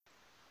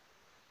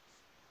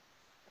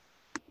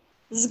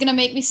This is going to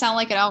make me sound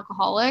like an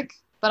alcoholic,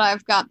 but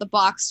I've got the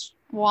boxed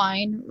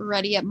wine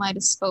ready at my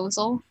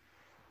disposal.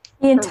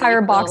 The for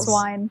entire box refills.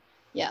 wine.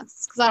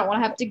 Yes, because I don't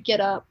want to have to get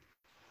up.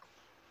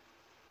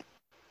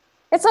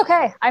 It's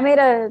okay. I made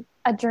a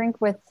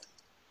drink with,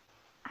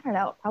 I don't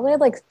know, probably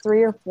had like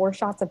 3 or 4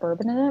 shots of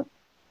bourbon in it.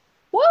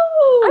 Woo!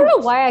 I don't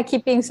know why I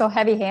keep being so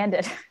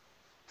heavy-handed.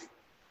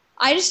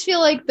 I just feel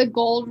like the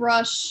gold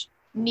rush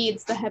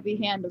needs the heavy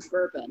hand of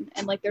bourbon,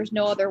 and like there's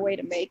no other way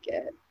to make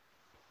it.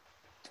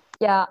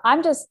 Yeah,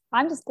 I'm just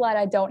glad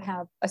I don't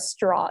have a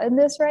straw in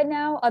this right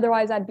now.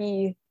 Otherwise, I'd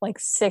be like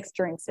 6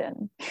 drinks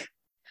in,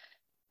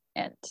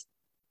 and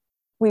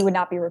we would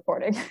not be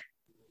recording.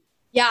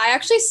 Yeah, I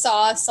actually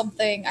saw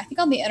something, I think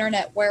on the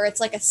internet, where it's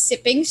like a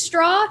sipping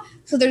straw.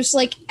 So there's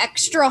like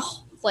extra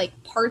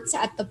like parts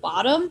at the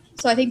bottom.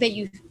 So I think that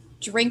you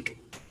drink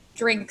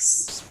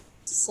drinks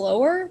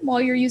slower while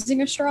you're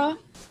using a straw.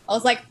 I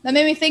was like, that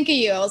made me think of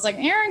you. I was like,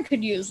 Erin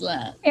could use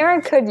that.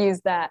 Erin could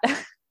use that.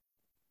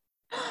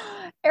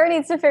 Erin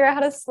needs to figure out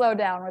how to slow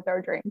down with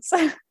our drinks.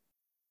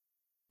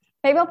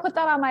 Maybe I'll put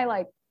that on my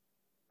like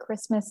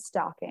Christmas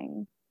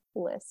stocking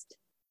list.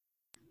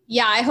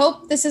 Yeah, I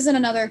hope this isn't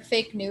another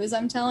fake news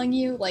I'm telling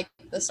you, like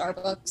the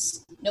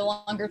Starbucks no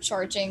longer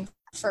charging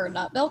for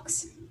nut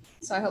milks.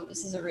 So I hope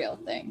this is a real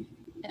thing.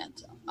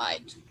 And I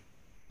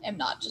am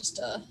not just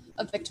a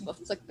victim of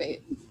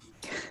clickbait.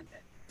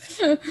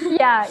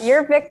 Yeah,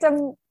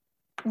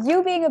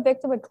 you being a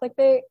victim of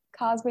clickbait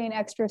caused me an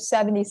extra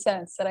 70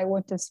 cents that I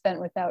wouldn't have spent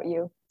without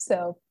you.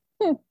 So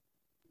I'm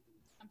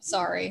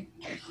sorry.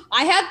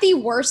 I had the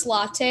worst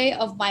latte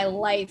of my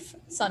life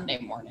Sunday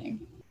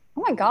morning.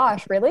 oh my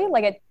gosh, really?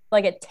 Like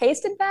it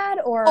tasted bad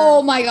or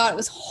Oh my God, it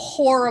was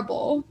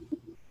horrible.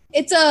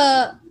 It's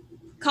a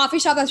coffee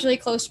shop that's really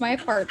close to my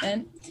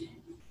apartment.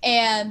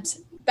 And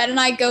Ben and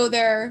I go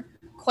there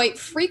quite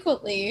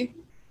frequently.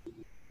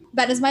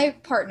 Ben is my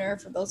partner,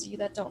 for those of you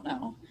that don't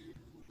know.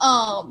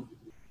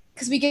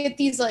 Because we get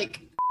these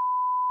like,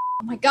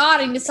 oh my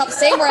God, I need to stop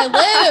saying where I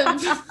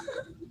live.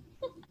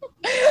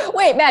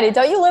 Wait, Maddy,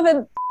 don't you live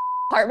in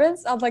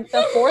apartments on like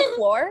the 4th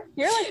floor?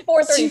 You're like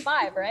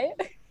 435, right?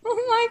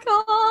 Oh my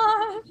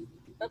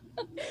God.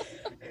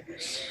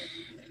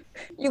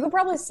 You could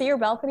probably see your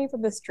balcony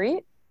from the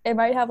street. It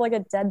might have like a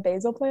dead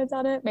basil plant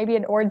on it, maybe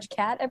an orange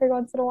cat every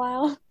once in a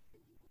while.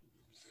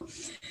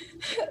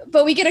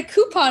 But we get a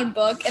coupon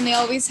book and they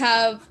always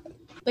have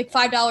like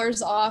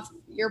 $5 off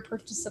your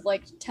purchase of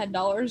like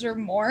 $10 or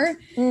more.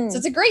 So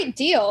it's a great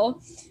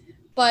deal.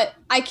 But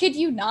I kid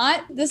you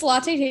not, this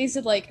latte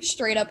tasted like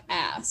straight up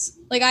ass.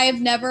 Like I have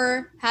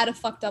never had a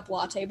fucked up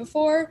latte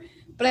before,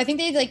 but I think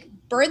they like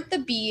burnt the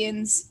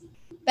beans.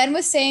 Ben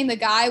was saying the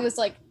guy was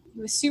like,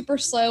 he was super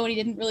slow and he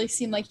didn't really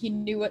seem like he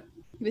knew what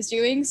he was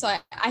doing. So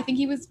I think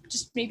he was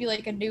just maybe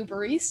like a new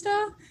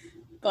barista,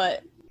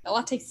 but the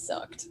latte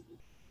sucked.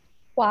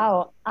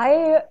 Wow.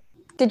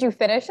 Did you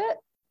finish it?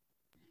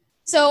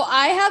 So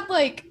I had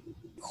like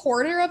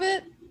quarter of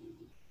it.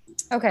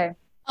 Okay.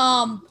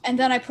 And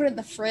then I put it in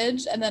the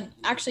fridge, and then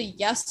actually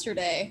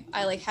yesterday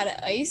I like had it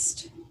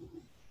iced.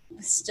 It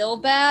was still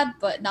bad,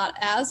 but not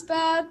as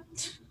bad.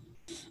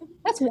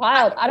 That's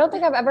wild. I don't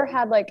think I've ever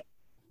had like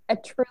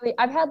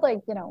I've had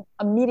like,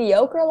 a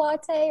mediocre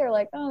latte or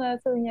like, oh,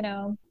 that's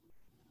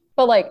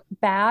but like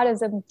bad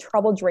as in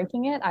trouble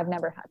drinking it. I've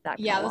never had that.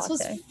 Yeah, this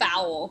was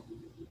foul.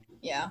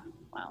 Yeah.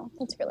 Wow.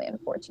 That's really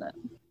unfortunate.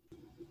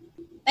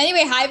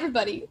 Anyway, hi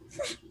everybody.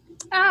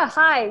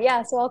 Hi.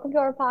 Yes. Welcome to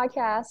our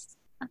podcast.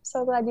 I'm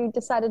so glad you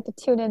decided to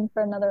tune in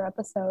for another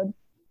episode.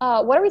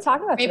 What are we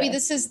talking about Maybe today?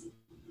 this is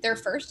their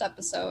first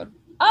episode.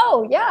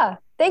 Oh, yeah.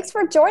 Thanks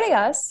for joining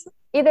us.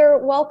 Either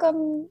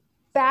welcome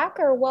back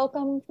or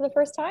welcome for the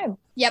first time.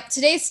 Yep.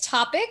 Today's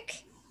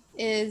topic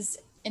is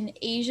an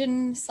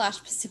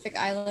Asian/Pacific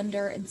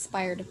Islander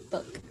inspired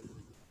book.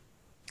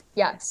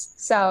 Yes.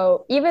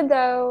 So even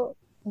though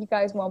you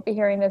guys won't be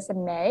hearing this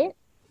in May,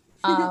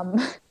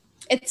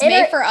 it's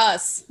May for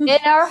us. In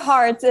our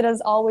hearts, it is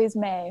always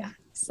May.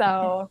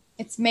 So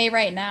it's May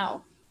right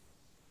now.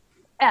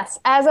 Yes.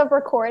 As of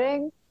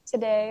recording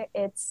today,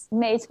 it's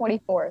May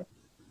 24th.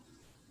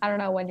 I don't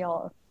know when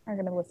y'all are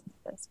going to listen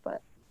to this,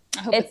 but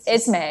I hope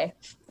it's May.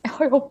 I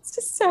hope it's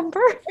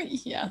December.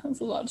 Yeah, that's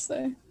a lot to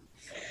say.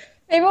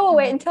 Maybe we'll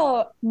wait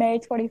until May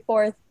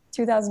 24th,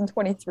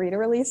 2023 to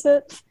release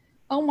it.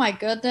 Oh my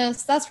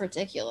goodness, that's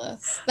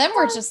ridiculous. Then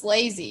we're just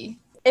lazy.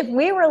 If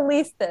we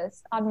release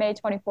this on May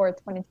 24th,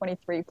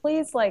 2023,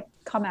 please like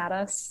come at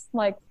us.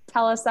 Like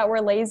tell us that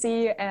we're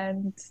lazy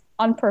and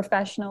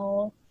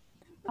unprofessional.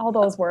 All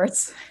those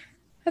words.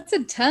 That's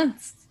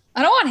intense.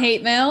 I don't want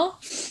hate mail.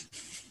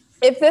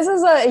 If this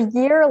is a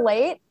year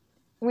late,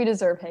 we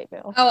deserve hate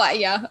mail. Oh,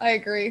 yeah, I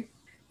agree.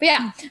 But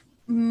yeah,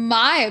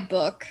 my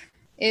book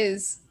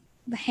is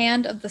The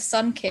Hand of the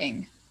Sun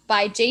King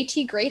by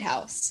J.T.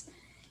 Greathouse.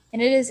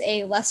 And it is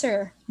a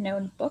lesser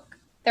known book.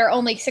 There are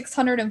only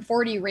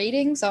 640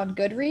 ratings on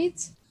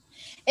Goodreads.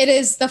 It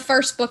is the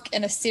first book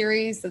in a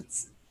series the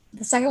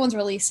second one's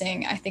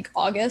releasing, I think,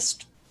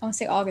 August. I want to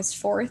say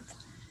August 4th.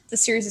 The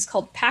series is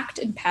called Pact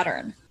and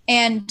Pattern.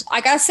 And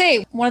I gotta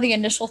say, one of the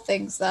initial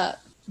things that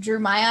drew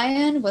my eye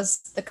in was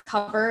the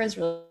cover is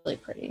really, really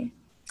pretty.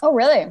 Oh,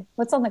 really?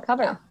 What's on the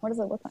cover? Yeah. What does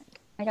it look like?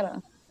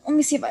 Let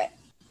me see if I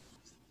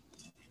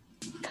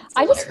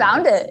just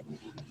found it.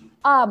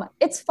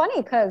 It's funny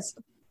because,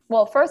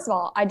 well, first of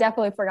all, I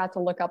definitely forgot to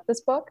look up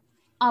this book.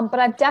 But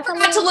I've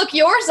definitely forgot to look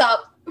yours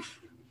up.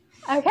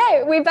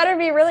 Okay, we better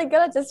be really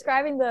good at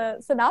describing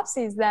the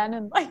synopses then,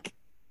 and like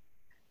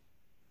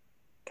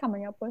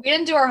coming up with. We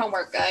didn't do our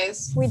homework,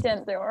 guys. We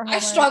didn't do our homework. I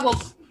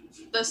struggled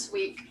this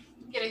week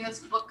getting this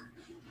book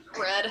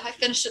read. I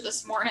finished it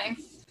this morning.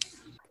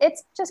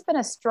 It's just been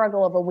a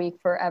struggle of a week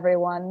for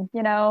everyone,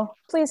 you know.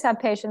 Please have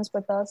patience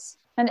with us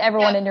and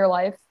everyone in your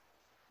life.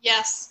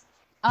 Yes.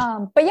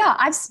 But yeah,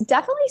 I've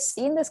definitely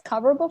seen this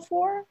cover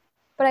before,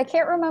 but I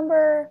can't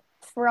remember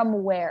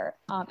from where.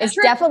 It's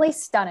definitely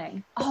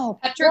stunning. Oh,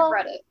 Patrick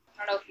read it.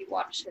 I don't know if you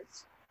watched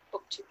his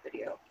booktube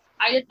video.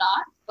 I did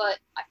not, but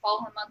I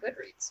follow him on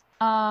Goodreads.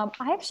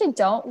 I actually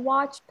don't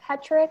watch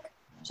Patrick.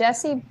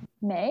 Jessie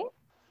May,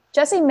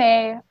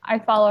 I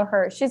follow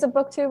her. She's a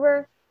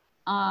booktuber.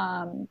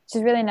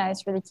 She's really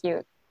nice, really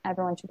cute.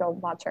 Everyone should go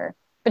watch her.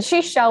 But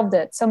she shelved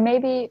it. So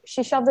maybe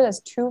she shelved it as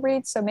 2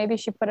 reads. So maybe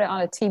she put it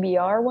on a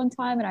TBR one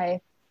time and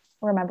I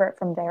remember it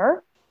from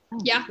there.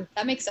 Yeah,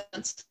 that makes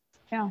sense.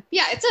 Yeah.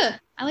 Yeah,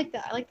 I like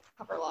that. I like the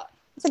cover a lot.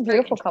 It's a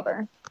beautiful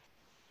cover.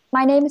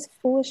 My name is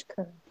Foolish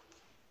Cur.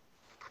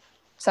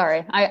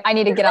 Sorry, I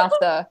need to get off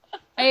the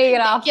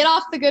Get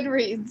off the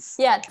Goodreads.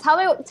 Yeah, tell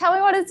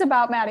me what it's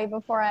about, Maddy,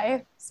 before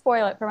I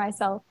spoil it for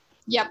myself.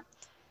 Yep.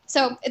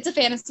 So it's a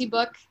fantasy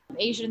book,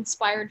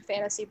 Asian-inspired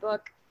fantasy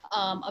book.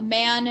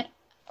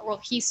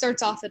 He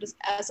starts off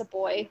as a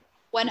boy,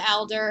 Wen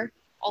Alder,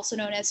 also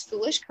known as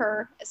Foolish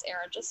Cur, as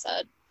Erin just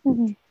said.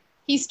 Mm-hmm.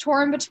 He's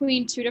torn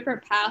between 2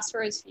 different paths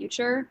for his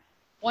future.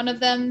 One of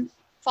them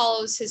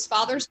follows his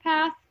father's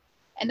path,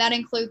 and that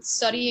includes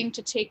studying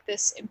to take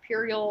this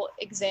imperial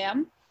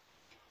exam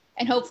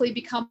and hopefully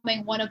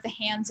becoming one of the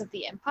hands of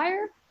the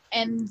empire.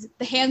 And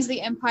the hands of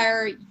the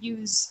empire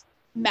use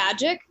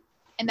magic,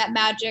 and that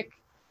magic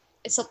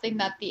is something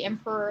that the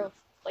emperor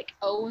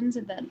owns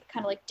and then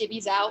kind of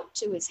divvies out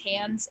to his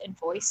hands and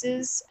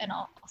voices, and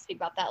I'll speak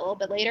about that a little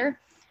bit later.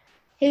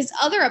 His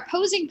other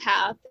opposing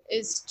path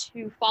is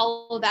to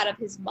follow that of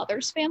his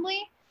mother's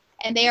family,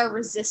 and they are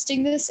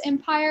resisting this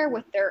empire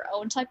with their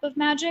own type of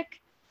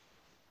magic,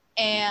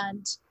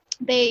 and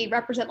they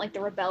represent the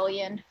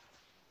rebellion.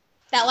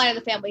 That line of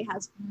the family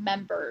has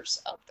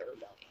members of the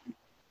rebellion.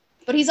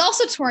 But he's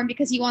also torn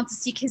because he wants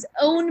to seek his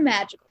own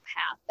magical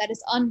path that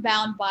is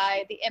unbound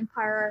by the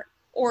empire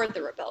or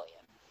the rebellion.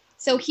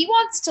 So he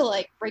wants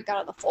to break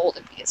out of the fold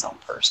and be his own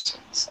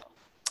person. So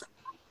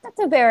that's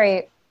a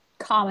very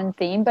common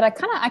theme, but I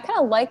kind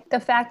of like the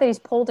fact that he's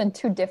pulled in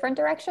 2 different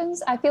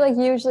directions. I feel like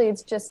usually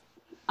it's just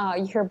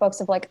you hear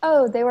books of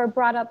they were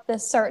brought up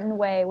this certain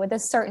way with a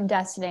certain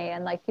destiny,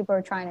 and people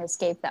are trying to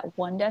escape that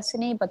one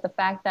destiny. But the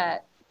fact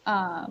that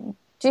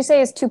do you say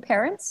his 2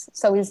 parents?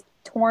 So he's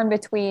torn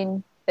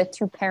between the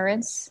 2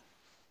 parents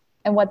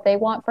and what they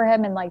want for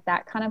him, and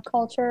that kind of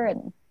culture.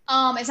 And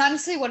it's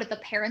honestly what the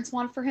parents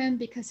want for him,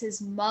 because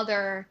his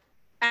mother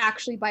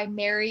actually, by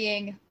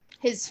marrying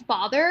his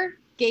father,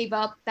 gave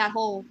up that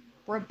whole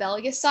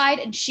rebellious side,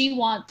 and she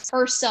wants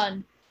her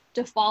son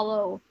to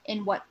follow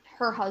in what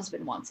her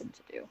husband wants him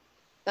to do.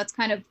 That's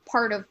kind of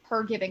part of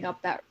her giving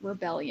up that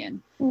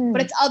rebellion.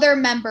 But it's other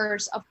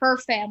members of her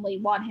family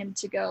want him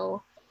to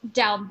go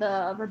down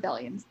the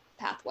rebellion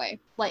pathway,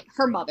 like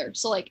her mother.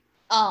 So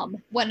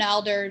Wen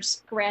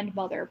Alder's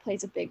grandmother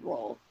plays a big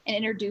role in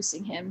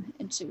introducing him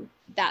into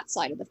that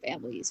side of the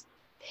family's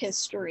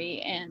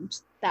history and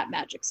that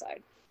magic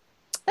side.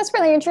 That's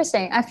really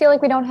interesting. I feel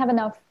like we don't have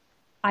enough.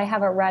 I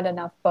haven't read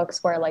enough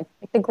books where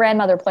the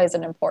grandmother plays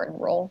an important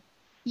role.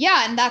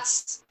 Yeah, and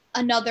that's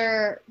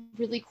another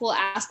really cool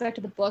aspect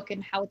of the book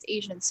and how it's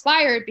Asian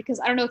inspired, because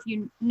I don't know if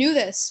you knew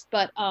this,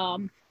 but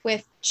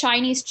with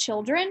Chinese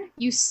children,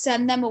 you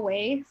send them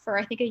away for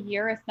I think a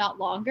year, if not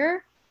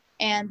longer,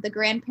 and the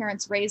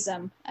grandparents raise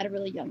them at a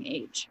really young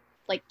age,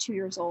 2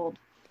 years old.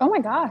 Oh my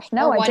gosh,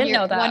 no, I didn't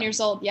know that. 1 year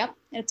old, yep.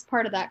 It's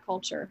part of that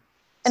culture.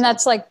 And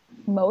that's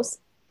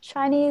most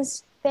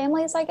Chinese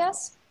families, I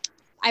guess?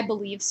 I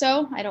believe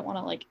so. I don't want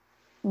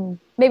to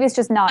maybe it's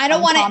just not I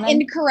don't want to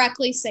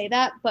incorrectly say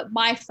that, but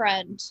my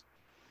friend,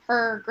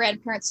 her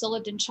grandparents still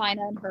lived in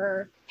China and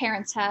her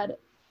parents had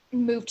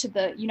moved to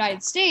the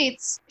United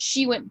States.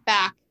 She went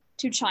back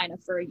to China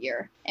for a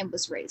year and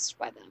was raised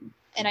by them.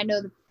 And I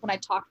know that when I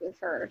talked with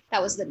her, that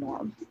was the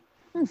norm.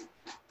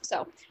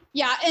 So,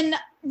 yeah. And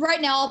right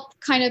now I'll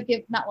kind of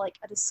give not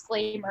a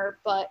disclaimer,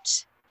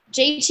 but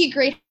JT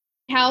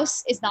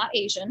Greathouse is not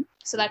Asian.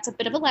 So that's a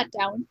bit of a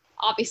letdown.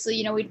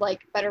 Obviously, we'd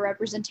like better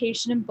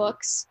representation in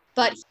books,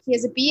 but he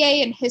has a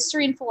BA in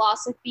history and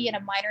philosophy and a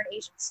minor in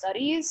Asian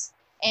studies.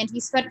 And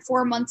he spent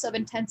 4 months of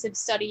intensive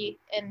study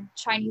in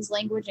Chinese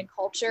language and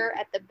culture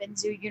at the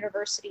Minzu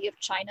University of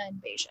China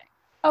in Beijing.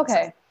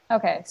 Okay.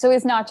 So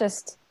he's not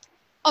just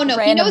no,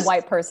 random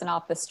white person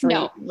off the street.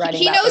 No,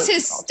 he knows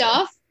his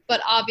stuff, but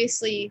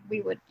obviously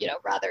we would,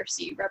 rather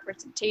see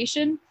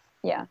representation.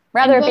 Yeah.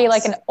 Rather it be books,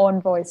 like an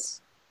own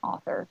voice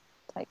author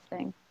type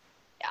thing.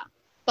 Yeah.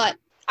 But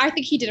I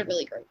think he did a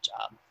really great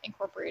job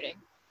incorporating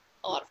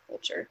a lot of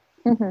culture.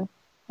 Mm-hmm.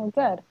 Well,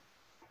 good.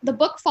 The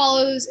book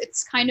follows,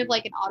 it's kind of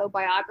like an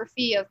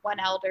autobiography of one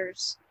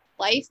elder's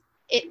life.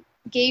 It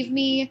gave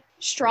me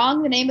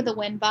strong The Name of the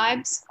Wind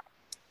vibes.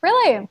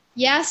 Really?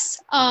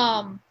 Yes.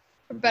 For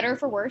better or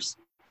for worse.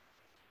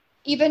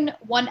 Even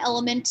one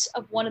element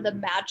of one of the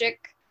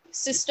magic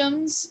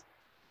systems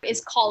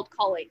is called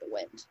Calling the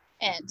Wind.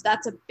 And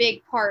that's a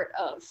big part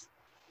of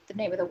The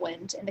Name of the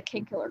Wind in the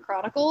Kingkiller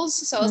Chronicles.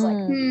 So I was like,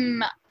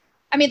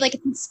 I mean, like,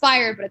 it's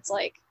inspired, but it's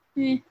like,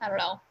 I don't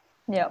know.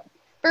 Yep.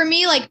 For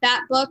me, like,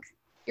 that book,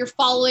 you're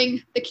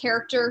following the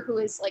character who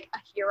is like a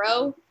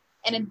hero.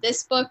 And in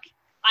this book,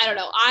 I don't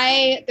know.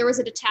 There was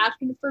a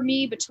detachment for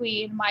me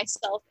between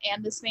myself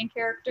and this main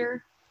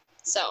character.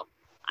 So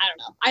I don't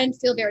know. I didn't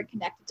feel very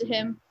connected to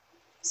him.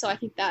 So I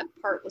think that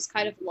part was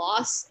kind of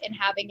lost in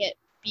having it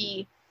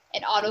be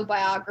an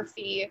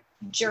autobiography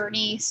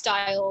journey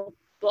style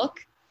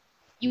book.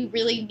 You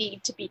really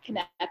need to be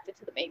connected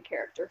to the main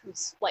character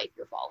whose life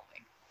you're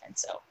following. And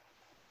so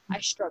I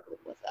struggled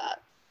with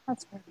that.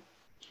 That's fair.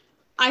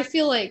 I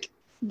feel like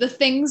the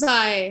things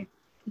I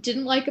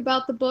didn't like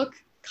about the book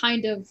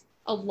kind of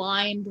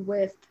aligned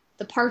with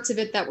the parts of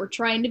it that were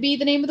trying to be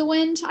The Name of the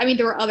Wind. I mean,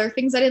 there were other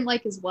things I didn't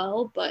like as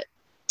well, but...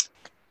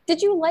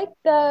 Did you like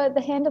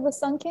the Hand of the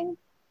Sun King?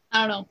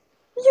 I don't know.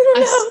 You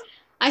don't know?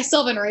 I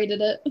still haven't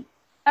rated it.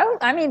 Oh,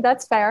 I mean,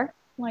 that's fair.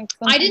 Like,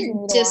 I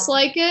didn't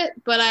dislike it,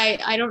 but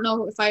I don't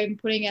know if I'm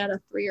putting it at a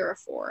 3 or a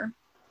 4.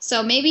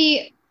 So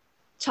maybe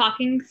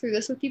talking through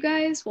this with you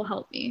guys will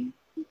help me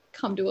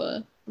come to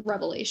a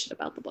revelation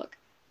about the book.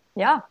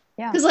 Yeah.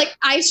 Because like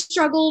I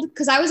struggled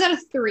because I was at a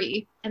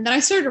 3 and then I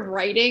started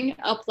writing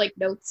up like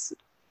notes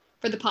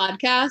for the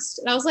podcast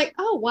and I was like,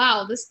 oh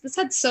wow, this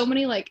had so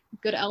many like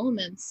good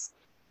elements.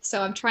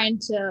 So I'm trying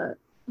to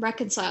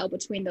reconcile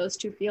between those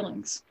two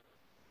feelings.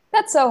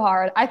 That's so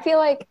hard. I feel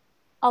like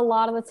a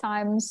lot of the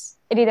times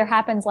it either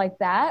happens like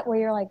that where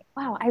you're like,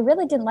 wow, I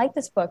really didn't like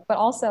this book, but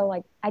also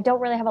like I don't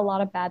really have a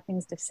lot of bad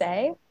things to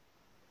say,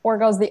 or it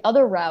goes the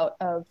other route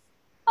of,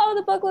 oh,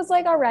 the book was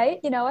like, all right,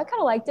 I kind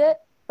of liked it.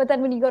 But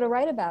then when you go to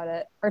write about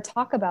it or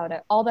talk about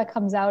it, all that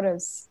comes out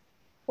is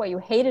what you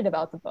hated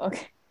about the book.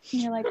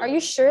 And you're like, are you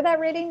sure that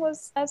rating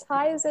was as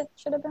high as it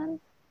should have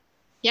been?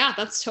 Yeah,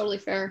 that's totally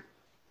fair.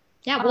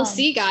 Yeah, we'll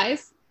see,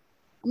 guys.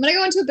 I'm going to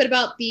go into a bit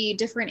about the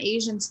different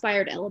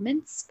Asian-inspired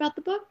elements about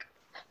the book.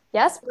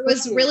 Yes. There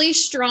was really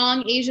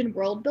strong Asian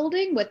world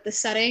building with the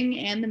setting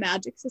and the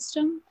magic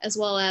system, as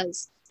well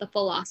as the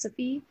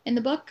philosophy in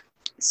the book.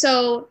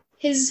 So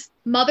his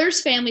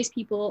mother's family's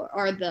people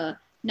are the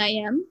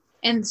Nayem,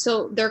 and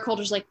so their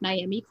culture is like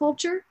Nayemi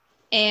culture.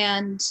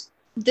 And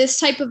this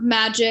type of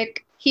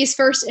magic, he's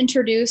first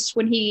introduced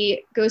when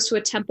he goes to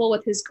a temple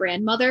with his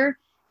grandmother,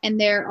 and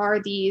there are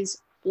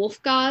these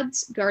wolf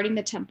gods guarding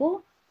the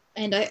temple.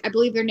 And I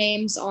believe their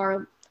names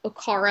are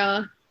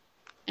Okara,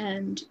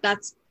 and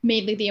that's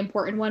mainly the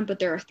important one, but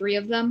there are 3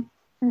 of them.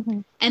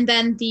 Mm-hmm. And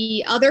then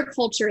the other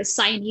culture is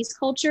Siamese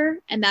culture,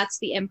 and that's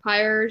the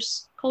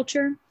empire's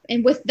culture.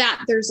 And with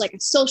that, there's like a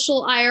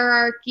social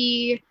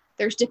hierarchy.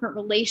 There's different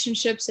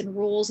relationships and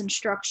rules and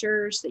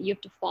structures that you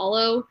have to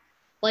follow.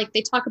 Like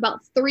they talk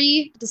about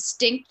 3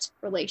 distinct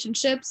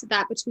relationships,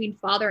 that between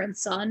father and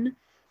son,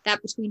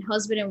 that between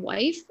husband and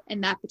wife,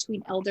 and that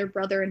between elder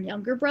brother and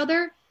younger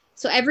brother.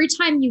 So every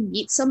time you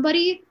meet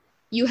somebody,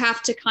 you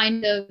have to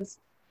kind of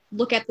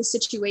look at the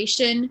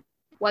situation,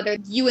 whether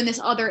you and this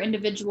other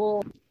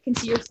individual can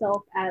see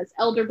yourself as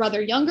elder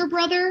brother, younger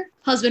brother,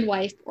 husband,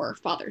 wife, or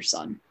father,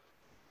 son.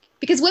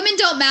 Because women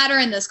don't matter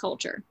in this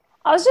culture.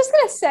 I was just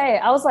going to say,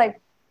 I was like,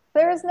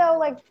 there is no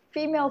like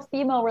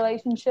female-female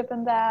relationship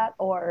in that,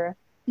 or...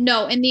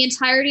 No, in the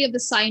entirety of the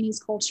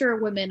Siamese culture,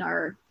 women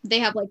they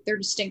have like their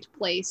distinct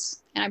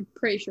place. And I'm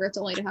pretty sure it's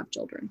only to have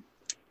children.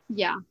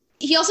 Yeah.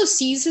 He also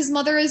sees his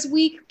mother as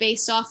weak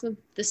based off of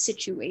the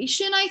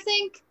situation, I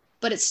think.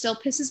 But it still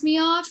pisses me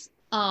off.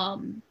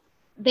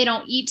 They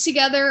don't eat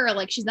together, or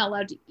like she's not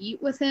allowed to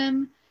eat with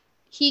him.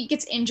 He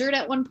gets injured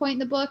at one point in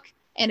the book,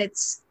 and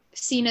it's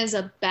seen as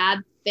a bad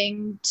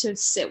thing to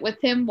sit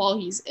with him while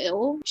he's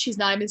ill. She's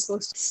not even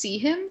supposed to see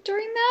him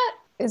during that.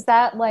 Is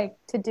that like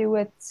to do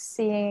with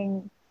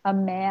seeing a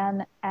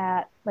man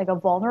at like a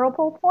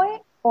vulnerable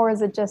point, or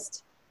is it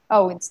just,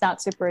 oh, it's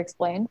not super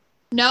explained?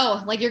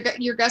 No, like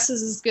your guess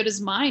is as good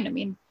as mine. I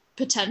mean,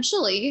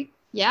 potentially,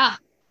 yeah.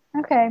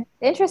 Okay,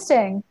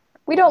 interesting.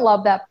 We don't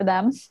love that for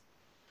them.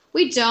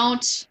 We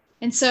don't.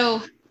 And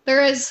so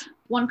there is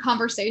one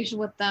conversation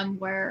with them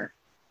where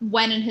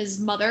Wen and his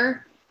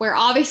mother, where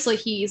obviously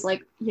he's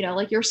like,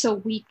 like you're so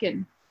weak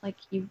and like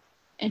you,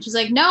 and she's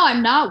like, no,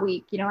 I'm not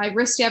weak. I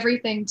risked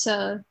everything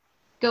to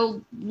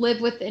go live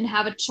with and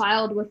have a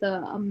child with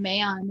a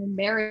man and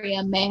marry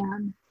a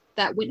man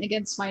that went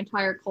against my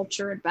entire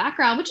culture and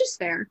background, which is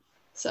fair.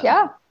 So,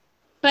 yeah.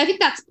 But I think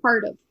that's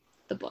part of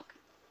the book,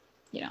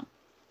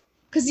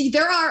 because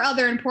there are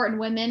other important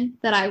women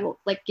that I will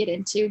like get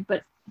into,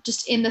 but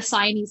just in the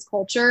Siamese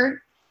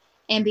culture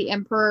and the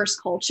emperor's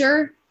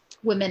culture,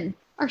 women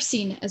are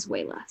seen as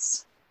way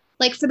less.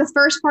 Like for the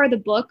first part of the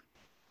book,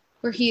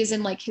 where he is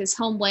in like his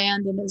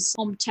homeland and his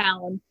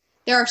hometown,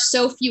 there are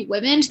so few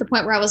women to the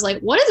point where I was like,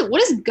 what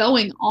is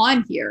going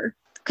on here?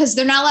 Because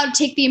they're not allowed to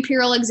take the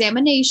imperial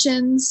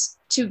examinations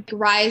to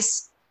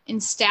rise in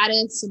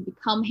status and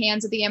become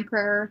hands of the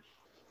emperor.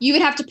 You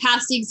would have to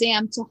pass the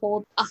exam to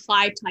hold a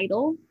high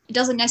title. It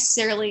doesn't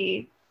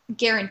necessarily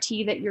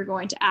guarantee that you're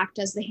going to act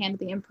as the hand of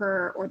the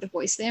emperor or the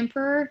voice of the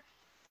emperor.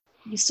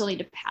 You still need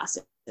to pass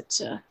it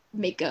to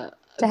make a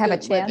have a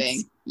chance.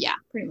 living. Yeah,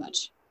 pretty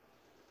much.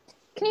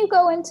 Can you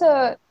go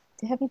into,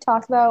 have you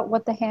talked about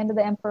what the hand of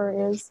the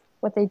emperor is,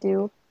 what they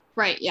do?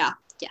 Right, yeah.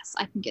 Yes,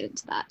 I can get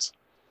into that.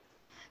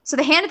 So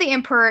the hand of the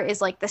emperor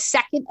is like the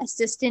second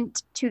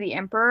assistant to the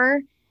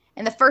emperor,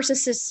 and the first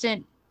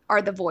assistant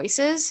are the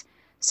voices.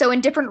 So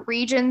in different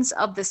regions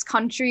of this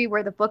country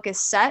where the book is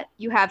set,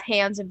 you have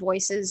hands and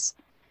voices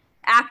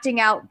acting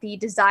out the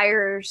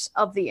desires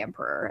of the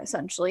emperor,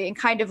 essentially, and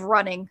kind of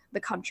running the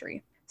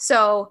country.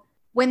 So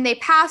when they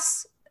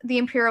pass the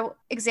imperial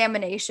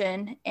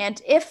examination,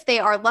 and if they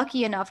are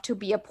lucky enough to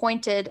be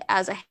appointed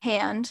as a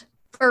hand,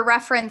 for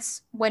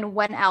reference,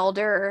 when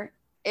Elder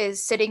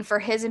is sitting for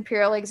his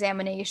imperial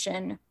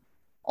examination,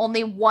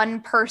 only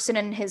one person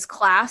in his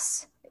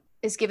class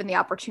is given the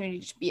opportunity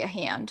to be a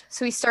hand.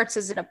 So he starts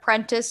as an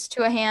apprentice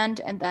to a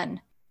hand and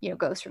then,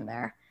 goes from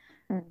there.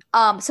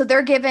 So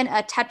they're given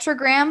a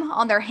tetragram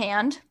on their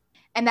hand,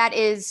 and that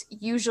is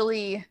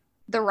usually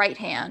the right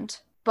hand.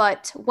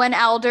 But when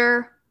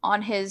Elder,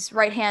 on his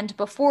right hand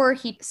before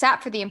he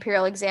sat for the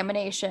imperial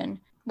examination,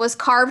 was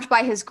carved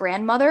by his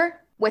grandmother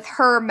with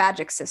her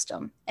magic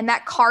system. And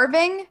that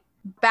carving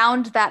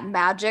bound that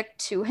magic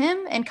to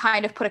him and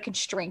kind of put a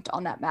constraint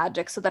on that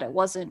magic so that it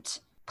wasn't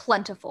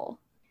plentiful.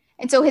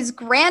 And so his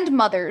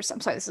grandmother's,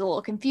 I'm sorry, this is a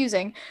little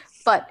confusing,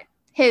 but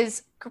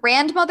his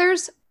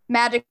grandmother's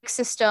magic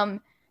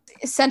system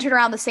is centered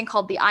around this thing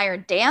called the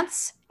Iron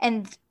Dance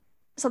and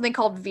something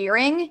called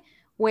veering,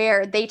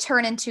 where they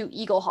turn into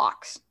eagle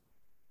hawks.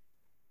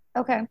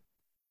 Okay.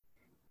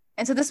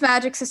 And so this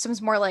magic system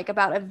is more like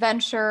about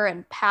adventure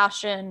and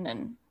passion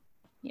and,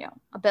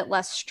 a bit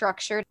less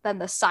structured than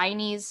the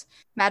Siamese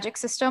magic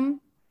system.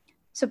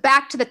 So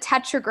back to the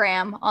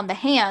tetragram on the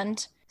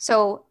hand.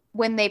 So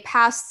when they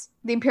pass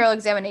the imperial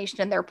examination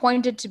and they're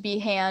appointed to be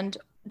hand,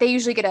 they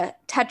usually get a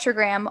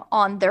tetragram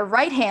on their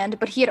right hand,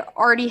 but he had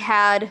already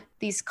had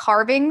these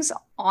carvings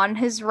on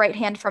his right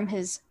hand from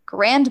his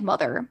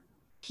grandmother.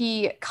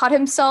 He cut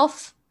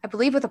himself, I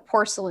believe, with a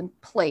porcelain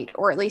plate,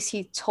 or at least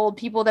he told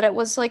people that it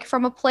was like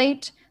from a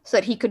plate so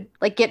that he could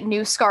like get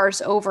new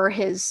scars over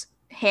his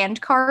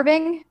hand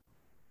carving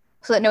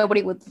so that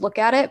nobody would look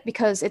at it,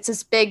 because it's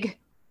this big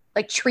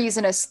like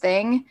treasonous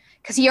thing,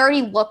 because he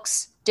already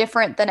looks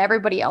different than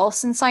everybody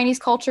else in Siamese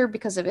culture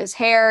because of his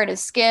hair and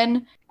his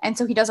skin. And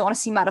so he doesn't want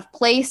to seem out of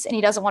place, and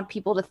he doesn't want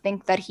people to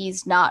think that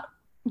he's not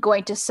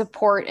going to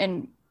support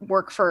and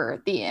work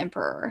for the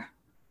emperor.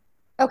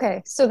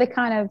 Okay, so they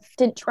kind of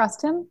didn't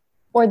trust him,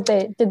 or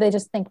did they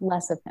just think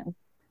less of him?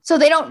 So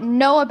they don't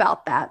know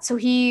about that. So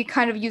he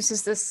kind of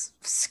uses this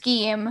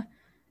scheme.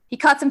 He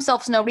cuts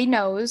himself so nobody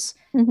knows.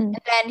 Mm-hmm. And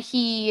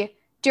then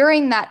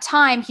during that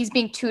time, he's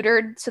being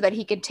tutored so that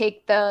he could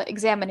take the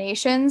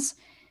examinations.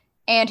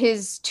 And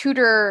his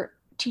tutor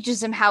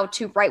teaches him how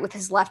to write with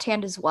his left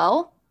hand as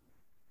well.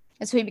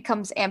 And so he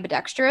becomes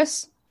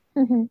ambidextrous.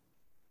 Mm-hmm.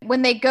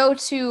 When they go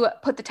to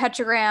put the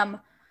tetragram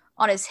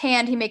on his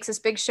hand, he makes this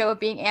big show of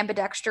being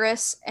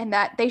ambidextrous and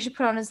that they should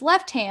put on his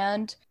left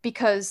hand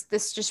because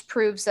this just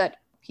proves that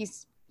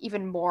he's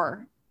even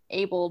more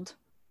abled,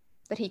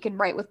 that he can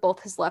write with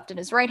both his left and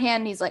his right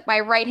hand. He's like, my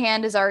right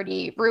hand is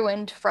already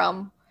ruined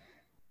from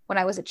when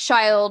I was a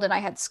child and I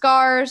had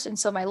scars. And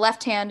so my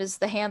left hand is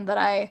the hand that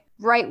I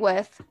write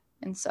with.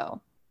 And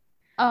so.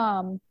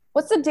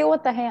 What's the deal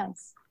with the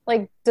hands?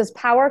 Like, does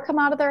power come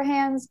out of their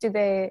hands?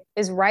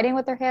 Is writing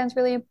with their hands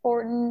really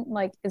important?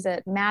 Like, is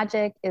it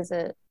magic?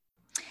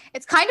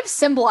 It's kind of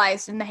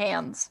symbolized in the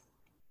hands.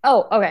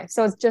 Oh, okay.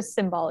 So it's just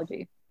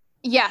symbology.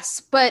 Yes,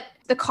 but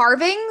the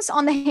carvings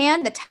on the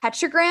hand, the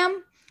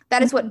tetragram,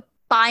 that is what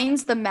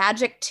binds the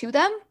magic to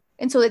them.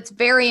 And so it's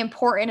very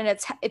important, and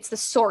it's the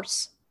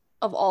source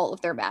of all of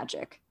their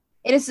magic.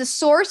 It is the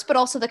source, but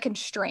also the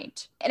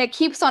constraint. And it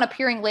keeps on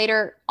appearing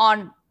later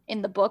on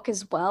in the book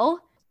as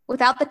well.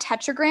 Without the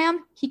tetragram,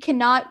 he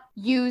cannot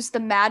use the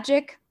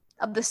magic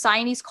of the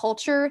Siamese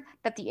culture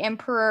that the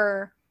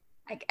emperor,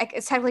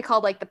 it's technically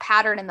called like the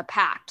pattern and the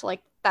pact.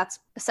 Like that's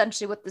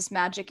essentially what this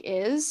magic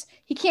is.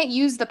 He can't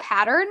use the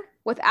pattern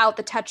without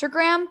the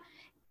tetragram.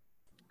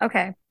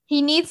 Okay.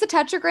 He needs the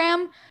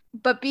tetragram,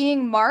 but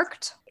being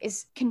marked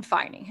is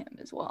confining him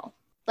as well.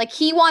 Like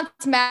he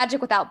wants magic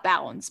without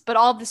bounds, but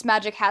all of this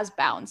magic has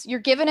bounds. You're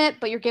given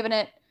it, but you're given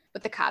it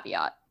with the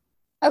caveat.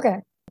 Okay,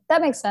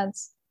 that makes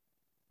sense.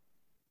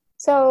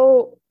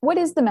 So what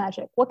is the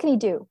magic? What can he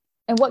do?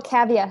 And what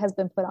caveat has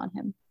been put on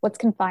him? What's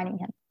confining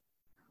him?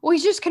 Well,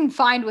 he's just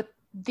confined with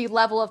the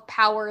level of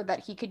power that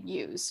he could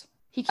use.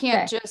 He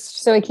can't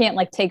just... So he can't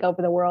like take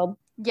over the world?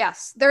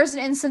 Yes, there's an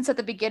instance at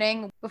the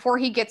beginning before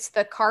he gets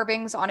the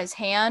carvings on his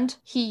hand.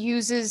 He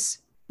uses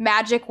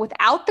magic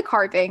without the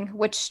carving,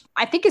 which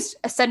I think is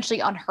essentially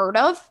unheard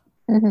of.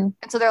 And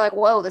so they're like,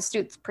 whoa, this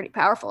dude's pretty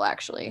powerful,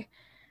 actually.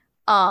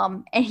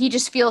 And he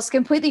just feels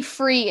completely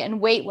free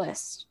and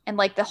weightless. And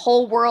like the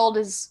whole world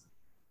is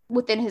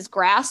within his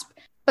grasp.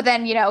 But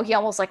then, he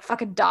almost like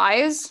fucking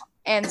dies.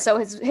 And so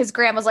his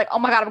grandma's like, oh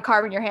my God, I'm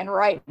carving your hand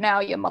right now,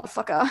 you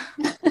motherfucker.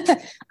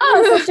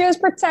 Oh, so she was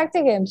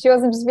protecting him. She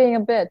wasn't just being a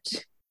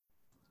bitch.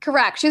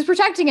 Correct. She was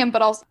protecting him,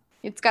 but also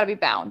it's got to be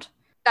bound.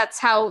 That's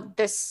how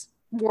this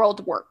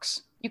world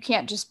works. You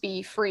can't just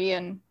be free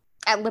and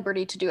at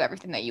liberty to do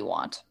everything that you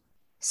want.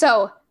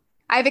 So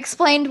I've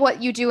explained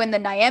what you do in the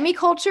Niami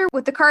culture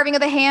with the carving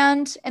of the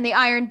hand and the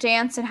iron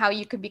dance and how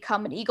you could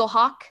become an eagle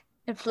hawk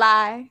and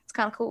fly. It's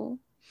kind of cool.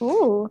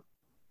 Ooh.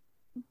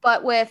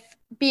 But with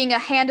being a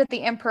hand of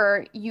the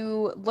emperor,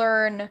 you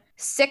learn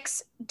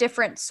 6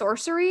 different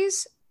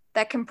sorceries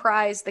that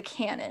comprise the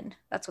canon.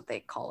 That's what they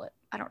call it.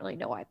 I don't really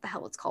know why the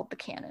hell it's called the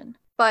canon.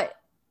 But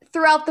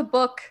throughout the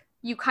book,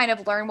 you kind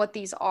of learn what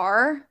these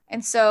are.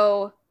 And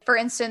so, for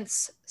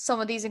instance,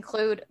 some of these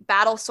include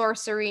battle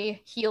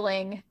sorcery,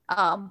 healing,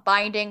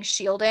 binding,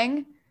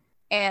 shielding.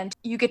 And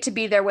you get to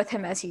be there with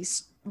him as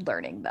he's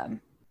learning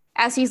them.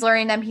 As he's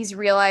learning them, he's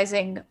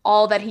realizing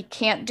all that he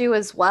can't do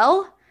as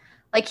well.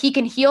 Like, he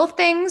can heal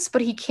things,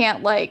 but he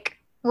can't, like,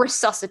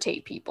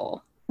 resuscitate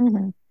people.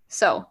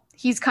 So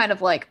he's kind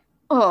of like,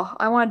 oh,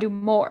 I want to do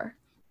more.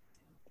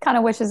 Kind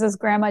of wishes his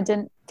grandma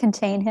didn't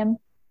contain him.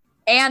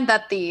 And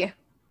that the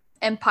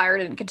Empire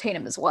didn't contain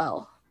him as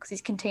well, because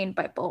he's contained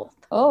by both.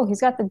 Oh,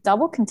 he's got the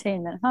double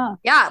containment, huh?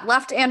 Yeah,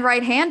 left and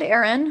right hand,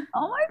 Erin.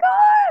 Oh my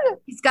God!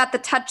 He's got the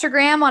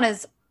tetragram on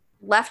his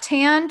left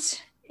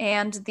hand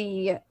and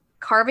the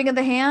carving of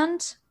the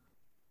hand.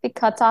 He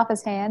cuts off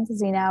his hands.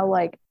 Is he now,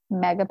 like,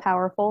 mega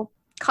powerful?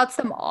 Cuts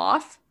them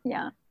off?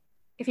 Yeah.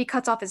 If he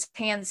cuts off his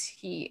hands,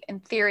 he,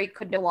 in theory,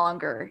 could no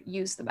longer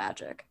use the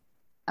magic.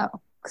 Oh,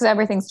 because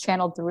everything's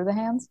channeled through the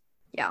hands?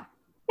 Yeah.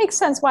 Makes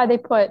sense why they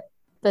put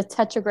the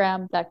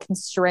tetragram that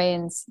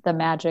constrains the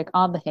magic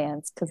on the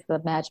hands, because the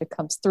magic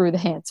comes through the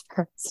hands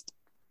first.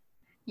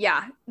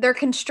 Yeah, they're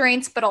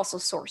constraints, but also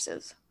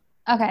sources.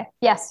 Okay,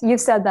 yes, you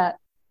said that.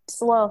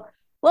 Slow.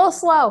 A little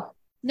slow.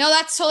 No,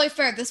 that's totally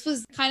fair. This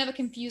was kind of a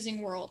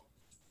confusing world.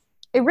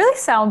 It really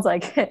sounds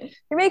like it.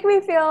 You make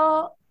me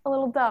feel a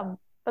little dumb,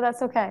 but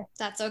that's okay.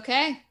 That's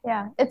okay.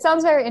 Yeah, it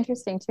sounds very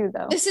interesting too,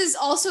 though. This is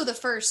also the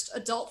first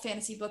adult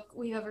fantasy book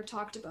we've ever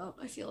talked about,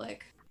 I feel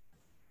like.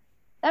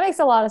 That makes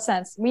a lot of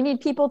sense. We need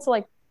people to,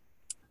 like,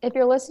 if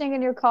you're listening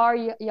in your car,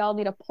 y'all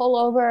need to pull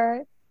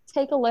over,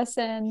 take a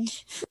listen,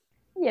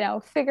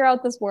 figure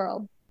out this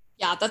world.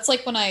 Yeah, that's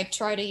like when I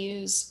try to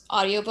use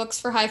audiobooks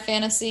for high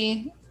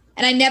fantasy.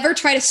 And I never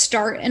try to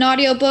start an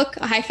audiobook,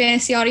 a high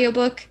fantasy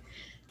audiobook.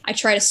 I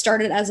try to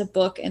start it as a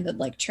book and then,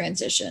 like,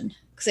 transition.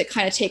 Because it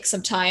kind of takes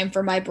some time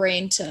for my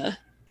brain to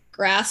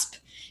grasp.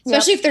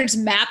 Especially if there's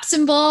maps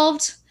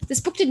involved. This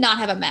book did not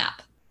have a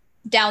map.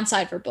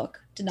 Downside for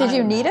book. Did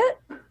you need it?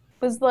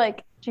 Was,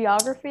 like,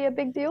 geography a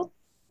big deal?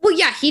 Well,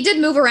 yeah, he did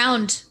move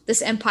around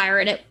this empire,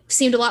 and it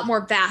seemed a lot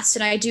more vast,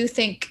 and I do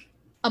think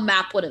a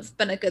map would have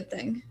been a good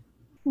thing.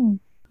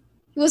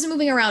 He wasn't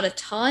moving around a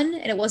ton,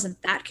 and it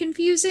wasn't that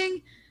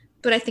confusing,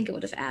 but I think it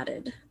would have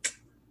added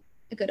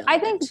a good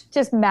element. I think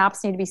just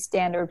maps need to be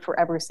standard for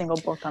every single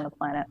book on the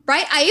planet.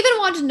 Right? I even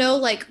wanted to know,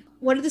 like,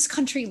 what did this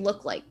country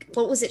look like?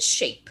 What was its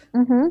shape?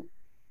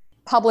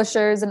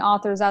 Publishers and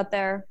authors out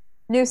there,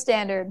 new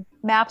standard,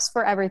 maps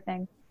for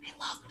everything. I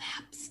love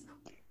maps.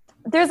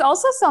 There's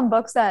also some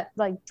books that,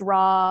 like,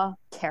 draw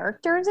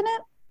characters in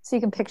it, so you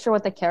can picture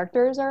what the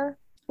characters are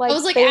like. I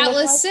was like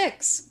Atlas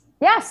 6.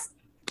 Yes.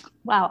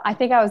 Wow, I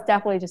think I was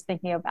definitely just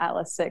thinking of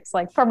Atlas 6,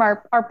 like, from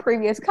our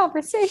previous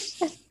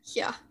conversation.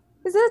 Yeah.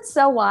 Isn't it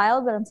so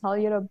wild that I'm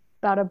telling you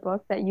about a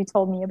book that you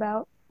told me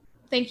about?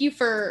 Thank you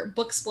for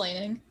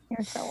book-splaining.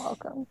 You're so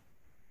welcome.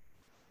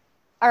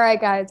 All right,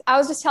 guys. I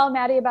was just telling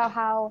Maddy about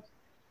how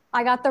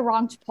I got the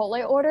wrong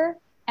Chipotle order,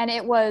 and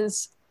it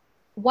was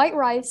white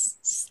rice,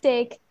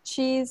 steak,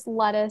 cheese,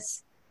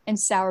 lettuce, and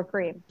sour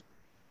cream.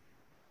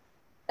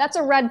 That's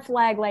a red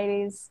flag,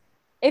 ladies.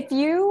 If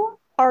you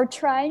are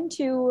trying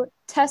to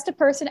test a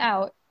person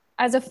out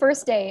as a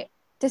first date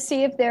to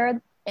see if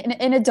they're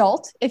an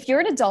adult, if you're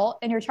an adult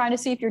and you're trying to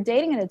see if you're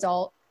dating an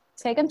adult,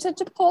 take them to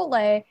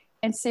Chipotle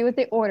and see what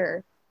they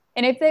order.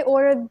 And if they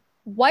order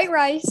white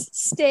rice,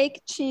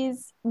 steak,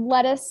 cheese,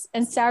 lettuce,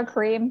 and sour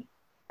cream,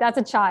 that's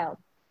a child.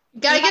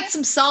 You gotta get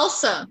some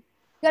salsa.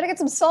 You gotta get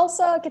some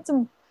salsa, get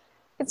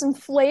some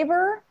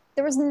flavor.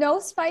 There was no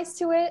spice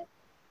to it.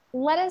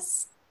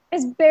 Lettuce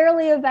is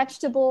barely a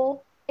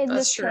vegetable in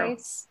this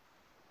case.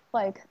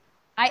 Like,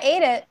 I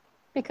ate it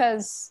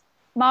because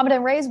Mama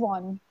didn't raise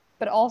one,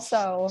 but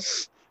also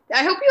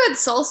I hope you had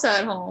salsa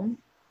at home.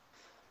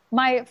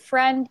 My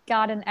friend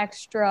got an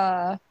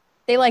extra,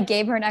 they, like,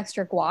 gave her an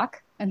extra guac,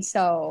 and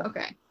so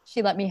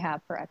she let me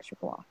have her extra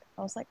guac.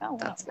 I was like, oh, wow.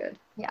 That's good.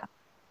 Yeah.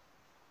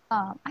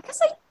 I guess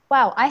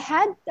Wow, I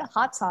had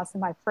hot sauce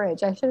in my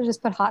fridge. I should have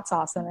just put hot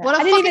sauce in it. What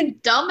a fucking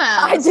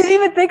dumbass. I didn't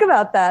even think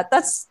about that.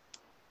 That's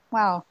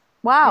wow.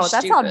 Wow,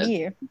 that's on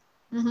me.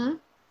 Mm-hmm.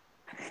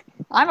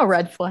 I'm a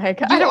red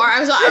flag. You are. I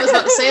was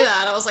about to say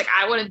that. I was like,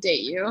 I wouldn't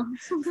date you.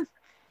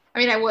 I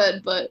mean, I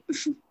would, but.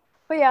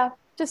 But yeah,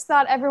 just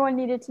thought everyone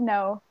needed to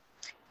know.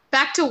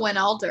 Back to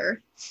Winelder.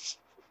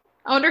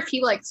 I wonder if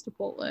he likes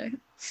Chipotle.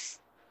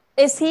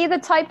 Is he the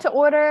type to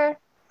order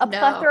a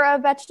plethora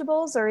of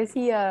vegetables, or is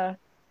he a...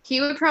 He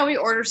would probably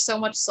order so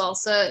much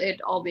salsa,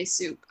 it'd all be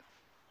soup.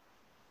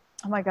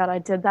 Oh my God, I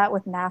did that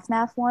with Naf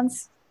Naf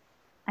once.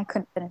 I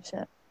couldn't finish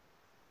it.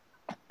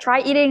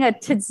 Try eating a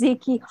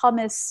tzatziki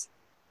hummus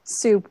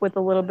soup with a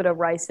little bit of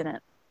rice in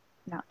it.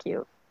 Not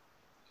cute.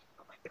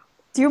 Oh my God.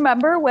 Do you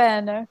remember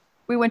when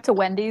we went to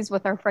Wendy's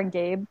with our friend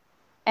Gabe,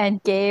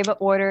 and Gabe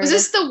ordered... Was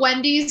this the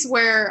Wendy's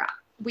where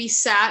we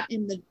sat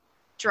in the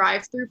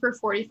drive-thru for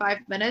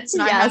 45 minutes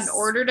and I hadn't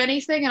ordered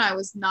anything and I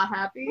was not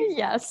happy?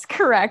 Yes,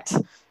 correct.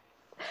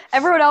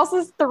 Everyone else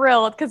was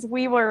thrilled because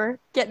we were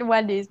getting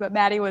Wendy's, but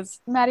Maddy was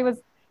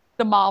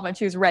the mom and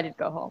she was ready to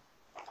go home.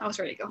 I was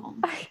ready to go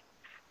home.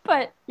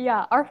 But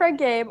yeah, our friend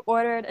Gabe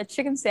ordered a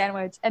chicken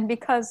sandwich, and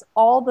because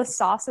all the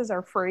sauces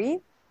are free,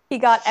 he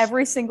got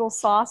every single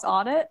sauce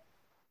on it.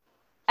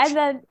 And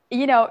then,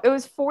 it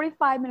was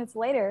 45 minutes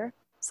later,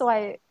 so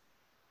I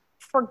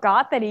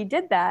forgot that he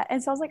did that.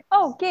 And so I was like,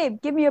 oh,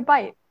 Gabe, give me a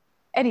bite.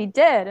 And he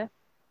did.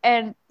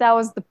 And that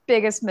was the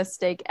biggest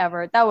mistake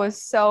ever. That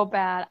was so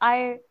bad.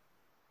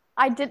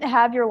 I didn't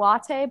have your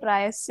latte, but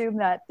I assume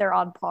that they're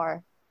on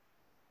par.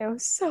 It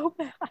was so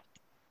bad.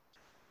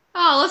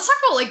 Oh, let's talk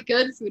about like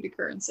good food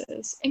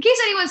occurrences. In case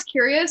anyone's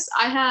curious,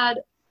 I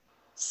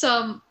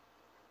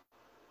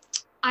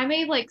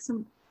made like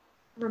some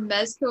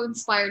Romesco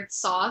inspired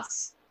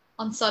sauce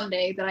on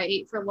Sunday that I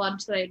ate for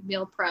lunch that I had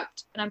meal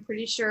prepped. And I'm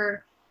pretty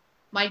sure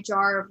my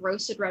jar of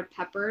roasted red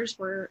peppers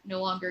were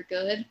no longer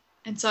good.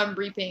 And so I'm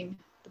reaping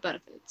the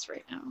benefits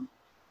right now.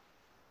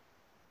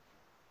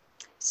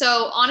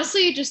 So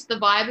honestly, just the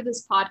vibe of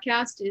this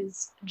podcast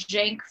is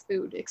jank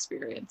food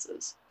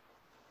experiences.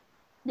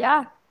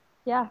 Yeah,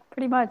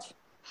 pretty much.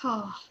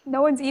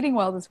 No one's eating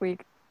well this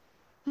week.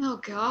 Oh,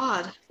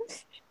 God.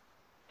 It's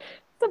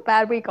a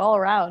bad week all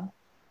around.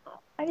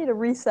 I need a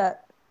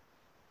reset.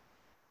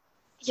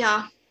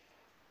 Yeah.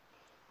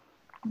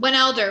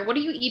 Winelder, what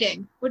are you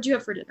eating? What did you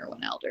have for dinner,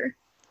 Winelder?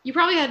 You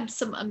probably had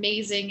some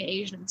amazing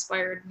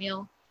Asian-inspired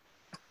meal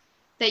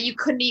that you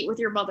couldn't eat with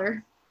your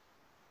mother.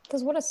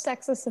 Because what a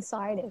sexist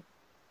society.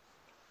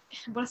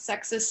 What a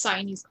sexist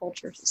Chinese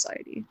culture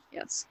society.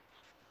 Yes.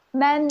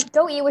 Men,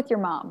 don't eat with your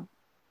mom.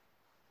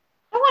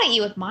 I want to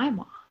eat with my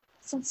mom.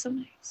 That sounds so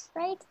nice.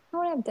 Right? I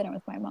want to have dinner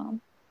with my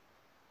mom.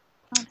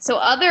 So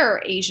other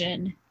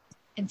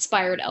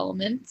Asian-inspired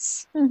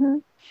elements. Mm-hmm.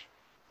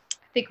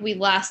 I think we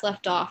last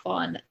left off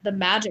on the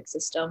magic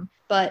system,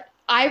 but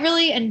I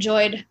really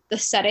enjoyed the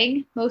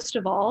setting most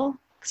of all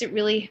because it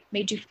really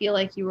made you feel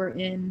like you were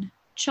in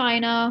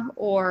China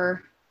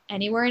or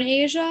anywhere in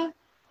Asia.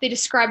 They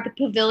described the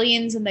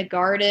pavilions and the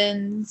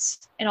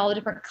gardens and all the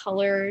different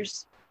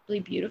colors really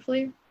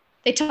beautifully.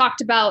 They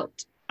talked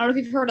about, I don't know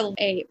if you've heard of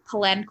a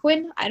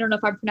palanquin. I don't know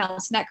if I'm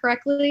pronouncing that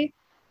correctly.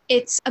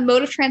 It's a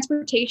mode of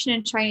transportation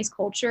in Chinese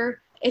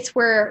culture. It's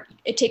where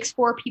it takes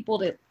 4 people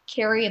to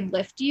carry and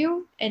lift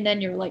you, and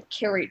then you're like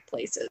carried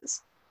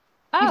places.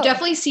 Oh. You've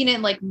definitely seen it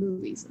in like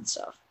movies and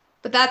stuff.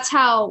 But that's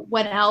how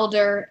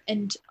Winelder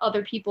and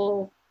other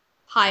people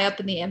high up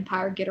in the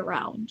empire get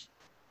around.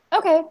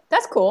 Okay,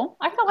 that's cool.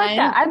 I kind of like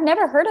that. I've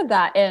never heard of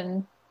that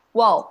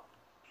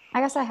I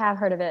guess I have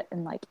heard of it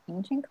in like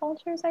ancient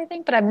cultures, I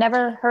think, but I've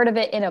never heard of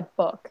it in a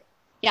book.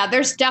 Yeah,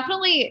 there's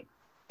definitely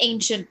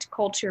ancient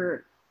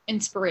culture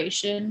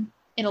inspiration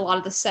in a lot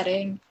of the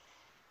setting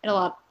and a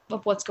lot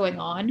of what's going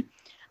on.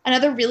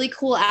 Another really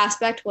cool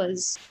aspect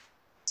was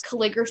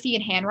calligraphy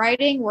and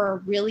handwriting were a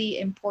really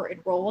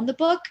important role in the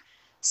book.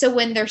 So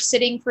when they're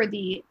sitting for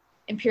the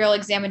imperial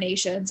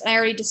examinations, and I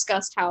already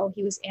discussed how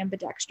he was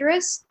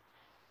ambidextrous,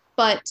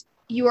 but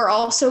you are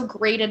also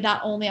graded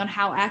not only on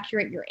how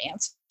accurate your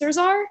answers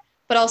are,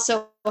 but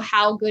also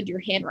how good your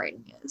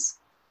handwriting is.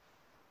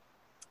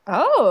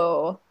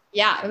 Oh.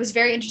 Yeah, it was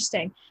very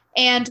interesting.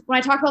 And when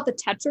I talk about the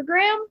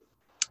tetragram,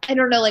 I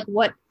don't know like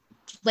what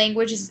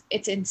language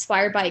it's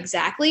inspired by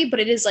exactly, but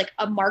it is like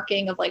a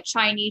marking of like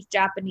Chinese,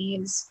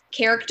 Japanese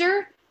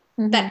character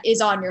that is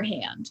on your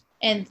hand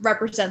and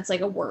represents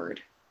like a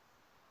word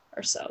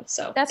or so.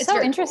 So that's so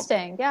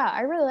interesting. Cool. Yeah,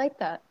 I really like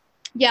that.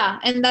 Yeah,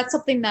 and that's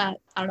something that,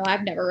 I don't know,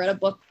 I've never read a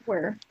book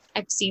where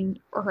I've seen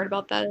or heard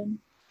about that.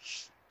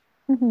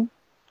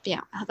 Yeah,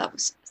 I thought that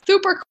was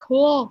super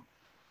cool.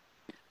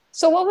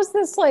 So what was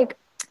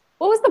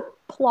the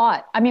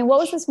plot? I mean, what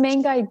was this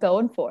main guy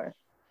going for?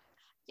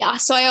 Yeah,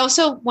 so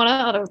one of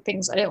the other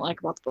things I didn't like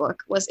about the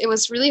book was it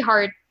was really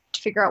hard to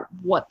figure out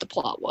what the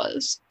plot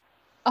was.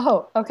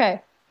 Oh,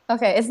 okay.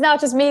 Okay, it's not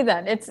just me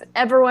then. It's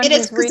everyone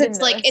who's reading this.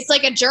 It's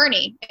like a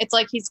journey. It's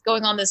like he's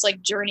going on this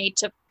like journey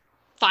to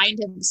find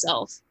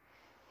himself.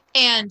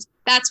 And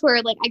that's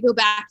where like I go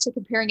back to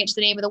comparing it to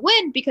The Name of the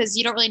Wind because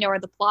you don't really know where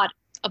the plot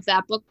of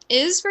that book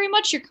is very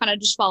much. You're kind of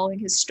just following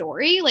his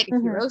story, like a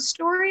hero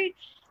story.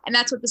 And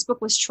that's what this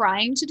book was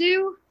trying to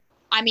do.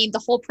 I mean, the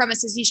whole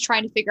premise is he's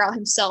trying to figure out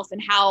himself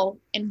and how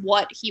and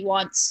what he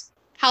wants,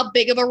 how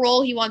big of a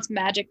role he wants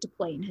magic to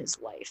play in his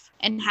life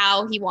and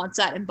how he wants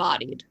that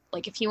embodied.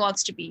 Like if he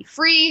wants to be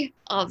free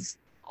of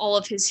all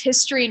of his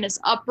history and his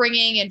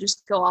upbringing and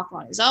just go off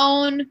on his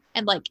own.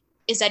 And like,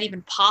 is that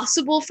even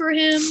possible for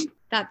him?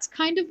 That's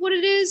kind of what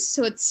it is.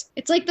 So it's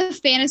like the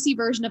fantasy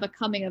version of a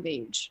coming of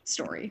age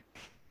story.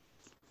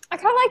 I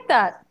kind of like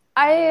that.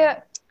 I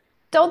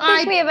don't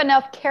think we have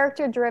enough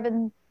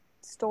character-driven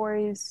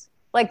stories,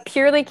 like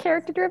purely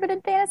character-driven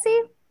in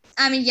fantasy.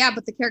 I mean, yeah,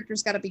 but the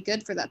character's got to be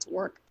good for that to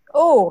work.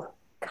 Oh,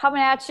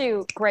 coming at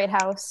you,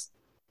 Greathouse.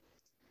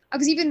 I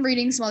was even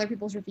reading some other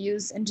people's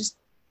reviews, and just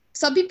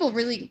some people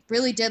really,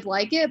 really did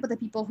like it, but the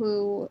people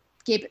who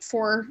gave it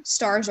 4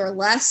 stars or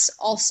less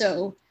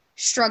also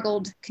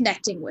struggled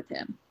connecting with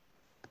him.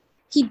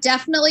 He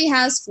definitely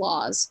has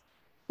flaws,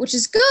 which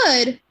is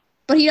good,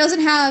 but he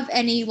doesn't have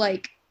any,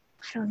 like,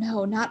 I don't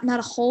know, not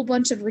a whole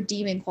bunch of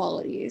redeeming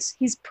qualities.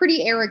 He's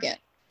pretty arrogant.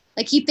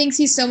 Like, he thinks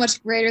he's so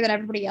much greater than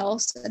everybody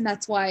else, and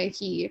that's why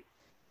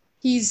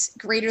he's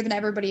greater than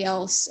everybody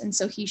else, and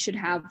so he should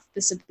have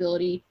this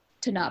ability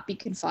to not be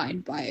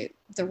confined by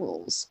the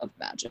rules of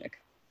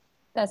magic.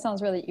 That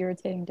sounds really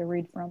irritating to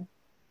read from.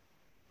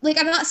 Like,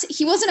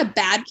 he wasn't a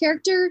bad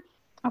character.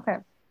 Okay.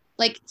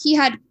 Like, he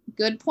had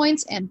good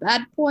points and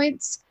bad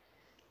points,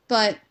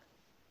 but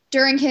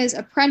during his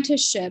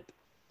apprenticeship,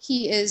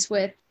 he is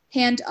with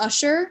Hand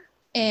Usher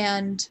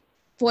and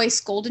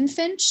Boyce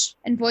Goldenfinch,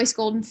 and Boyce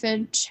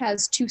Goldenfinch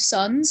has 2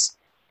 sons,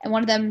 and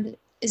one of them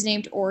is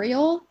named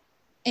Oriole,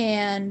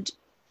 and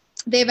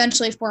they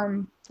eventually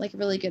form, like, a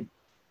really good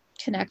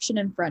connection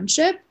and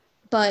friendship,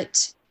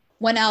 but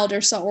when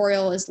Alder saw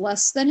Oriole as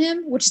less than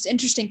him, which is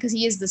interesting because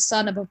he is the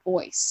son of a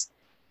Boyce,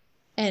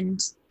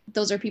 and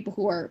those are people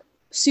who are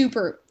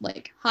super,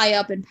 like, high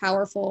up and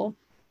powerful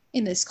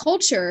in this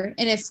culture,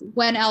 and if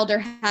when Alder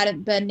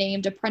hadn't been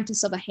named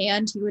Apprentice of a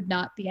Hand, he would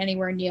not be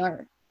anywhere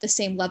near the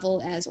same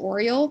level as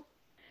Oriole.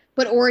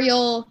 But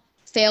Oriole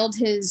failed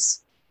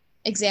his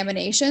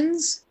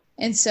examinations,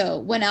 and so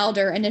when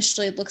Alder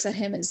initially looks at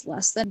him as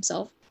less than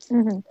himself,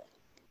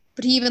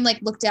 but he even,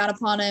 like, looked down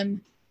upon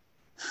him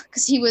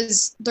because he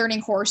was learning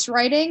horse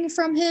riding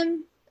from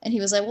him, and he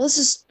was like, well, this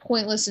is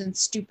pointless and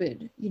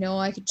stupid, you know,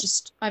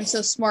 I'm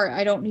so smart,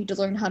 I don't need to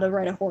learn how to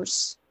ride a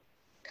horse,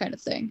 kind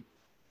of thing.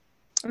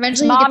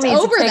 Eventually he gets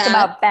over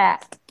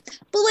that.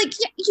 But, like,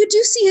 yeah, you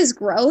do see his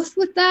growth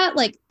with that.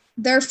 Like,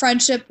 their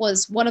friendship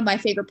was one of my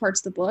favorite parts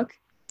of the book.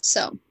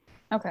 So.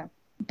 Okay.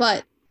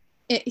 But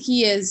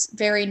he is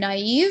very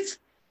naive.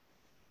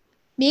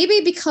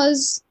 Maybe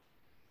because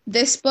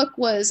this book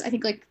was, I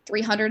think, like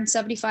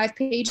 375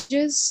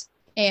 pages,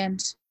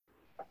 and,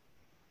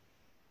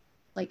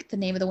 like, The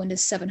Name of the Wind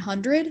is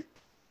 700.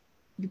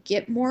 You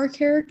get more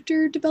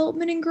character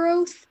development and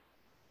growth.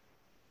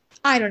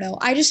 I don't know.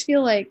 I just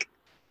feel like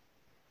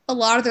a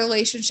lot of the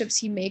relationships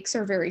he makes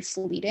are very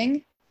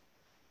fleeting.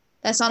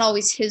 That's not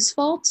always his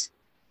fault.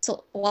 It's a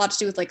lot to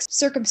do with, like,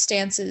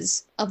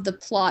 circumstances of the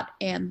plot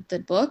and the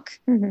book.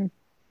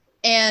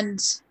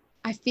 And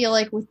I feel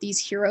like with these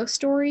hero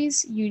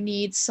stories, you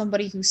need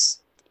somebody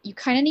you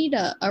kind of need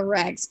a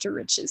rags to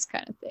riches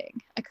kind of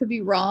thing. I could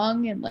be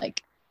wrong, and,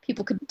 like,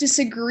 people could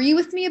disagree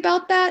with me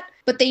about that,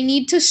 but they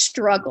need to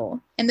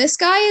struggle. And this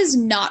guy is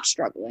not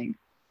struggling.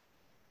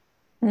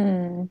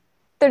 There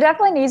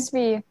definitely needs to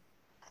be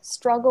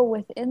struggle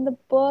within the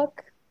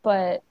book,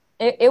 but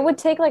it would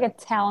take, like, a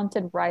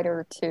talented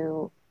writer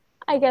to,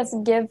 I guess,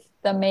 give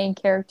the main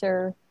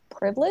character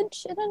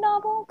privilege in a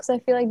novel, because I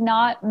feel like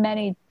not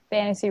many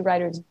fantasy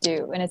writers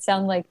do, and it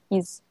sounds like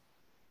he's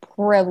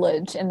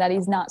privileged and that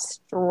he's not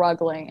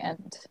struggling,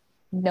 and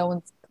no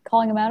one's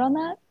calling him out on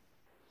that.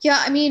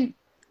 Yeah, I mean,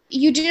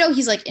 you do know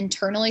he's, like,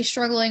 internally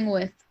struggling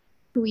with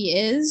who he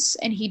is,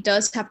 and he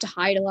does have to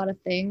hide a lot of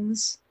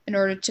things in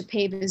order to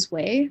pave his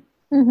way.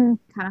 Kind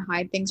of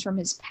hide things from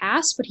his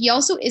past, but he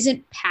also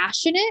isn't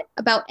passionate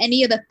about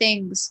any of the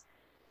things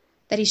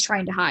that he's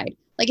trying to hide.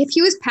 Like, if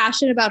he was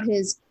passionate about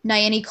his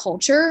Nyani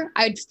culture,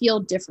 I'd feel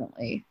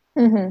differently.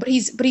 But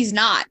he's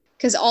not,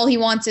 because all he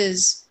wants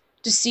is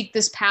to seek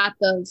this path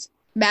of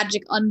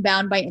magic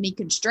unbound by any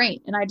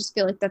constraint, and I just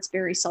feel like that's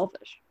very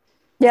selfish.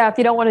 Yeah, if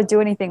you don't want to do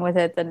anything with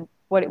it, then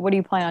what do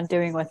you plan on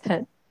doing with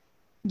it?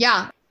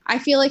 Yeah, I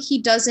feel like he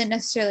doesn't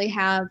necessarily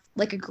have,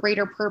 like, a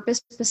greater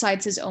purpose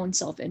besides his own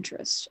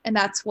self-interest. And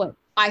that's what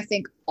I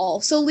think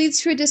also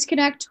leads to a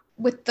disconnect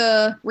with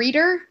the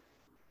reader.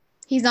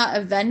 He's not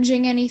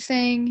avenging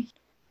anything.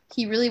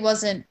 He really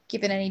wasn't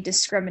given any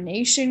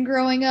discrimination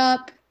growing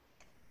up.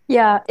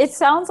 Yeah, it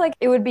sounds like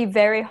it would be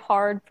very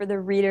hard for the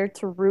reader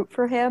to root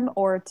for him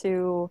or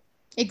to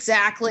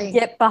exactly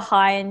get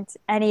behind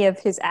any of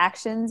his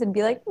actions and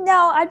be like,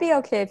 no, I'd be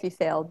okay if you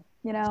failed.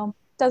 You know,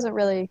 doesn't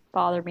really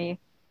bother me.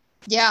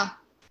 Yeah.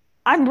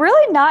 I'm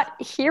really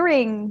not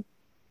hearing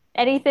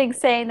anything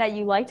saying that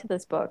you liked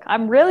this book.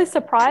 I'm really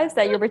surprised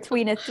that you're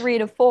between a 3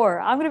 and a 4.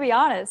 I'm gonna be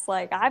honest,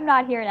 like I'm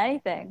not hearing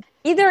anything.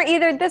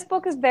 Either this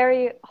book is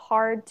very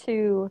hard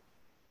to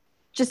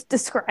just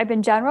describe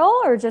in general,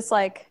 or just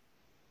like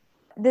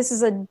this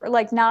is a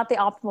like not the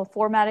optimal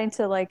formatting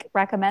to like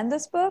recommend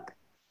this book,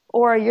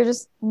 or you're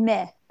just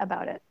meh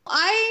about it.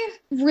 I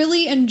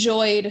really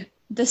enjoyed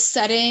the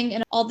setting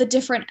and all the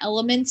different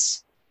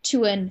elements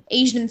to an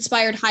Asian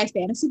inspired high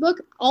fantasy book.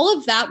 All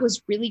of that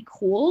was really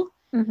cool.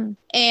 Mm-hmm.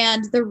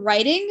 And the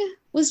writing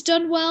was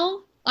done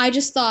well. I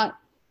just thought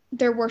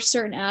there were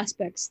certain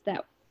aspects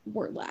that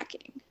were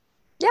lacking.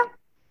 Yeah.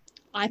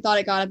 I thought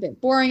it got a bit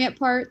boring at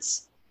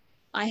parts.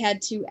 I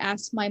had to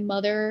ask my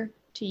mother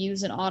to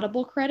use an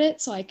Audible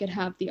credit so I could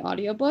have the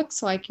audiobook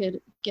so I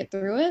could get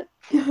through it.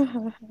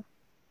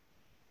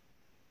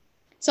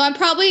 So I'm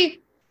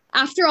probably,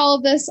 after all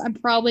of this, I'm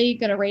probably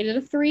going to rate it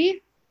a 3.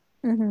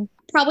 Mm-hmm.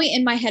 Probably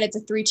in my head, it's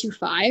a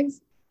 3.25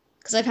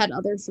 because I've had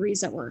other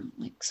 3s that were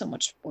like so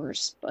much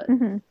worse, but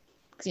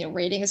because, you know,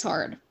 rating is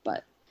hard,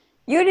 but.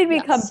 You need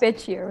to become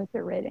bitchier with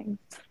your rating.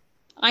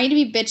 I need to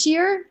be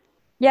bitchier?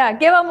 Yeah,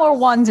 give them more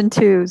 1s and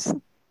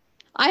 2s.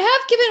 I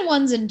have given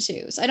 1s and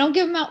 2s. I don't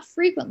give them out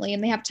frequently,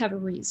 and they have to have a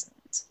reason.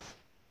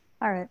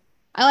 All right.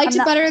 I liked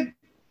it better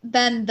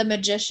than The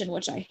Magician,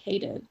 which I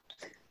hated.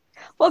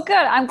 Well, good.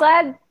 I'm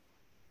glad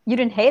you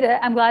didn't hate it.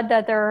 I'm glad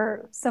that there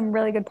are some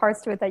really good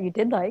parts to it that you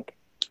did like.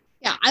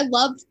 Yeah, I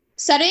loved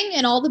setting,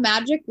 and all the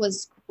magic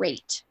was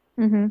great.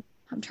 Mm-hmm.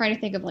 I'm trying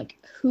to think of like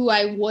who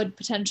I would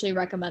potentially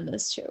recommend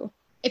this to.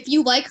 If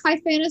you like high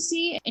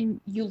fantasy and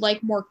you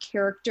like more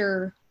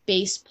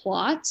character-based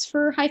plots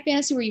for high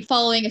fantasy where you're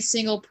following a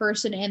single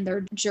person and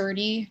their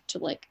journey to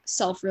like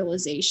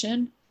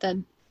self-realization,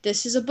 then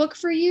this is a book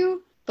for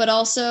you. But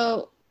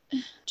also,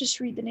 just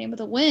read The Name of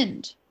the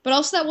Wind. But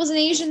also that wasn't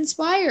Asian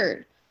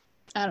inspired.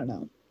 I don't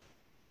know.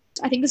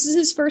 I think this is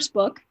his first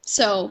book,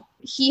 so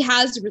he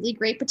has really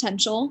great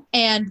potential.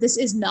 And this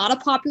is not a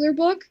popular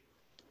book,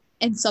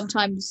 and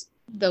sometimes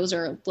those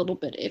are a little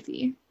bit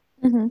iffy.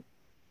 Mm-hmm.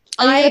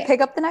 Are you gonna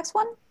pick up the next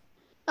one?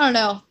 I don't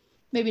know.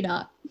 Maybe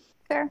not.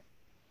 Fair.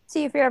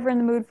 See if you're ever in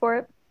the mood for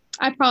it.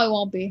 I probably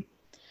won't be.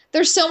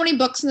 There's so many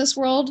books in this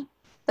world.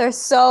 There's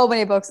so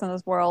many books in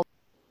this world.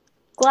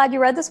 Glad you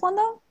read this one,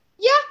 though?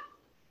 Yeah.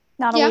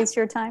 Not a waste of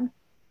your time?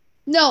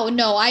 No,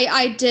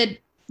 I did,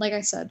 like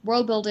I said,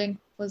 world building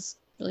was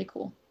really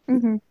cool.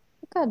 Mm-hmm.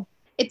 Good.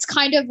 It's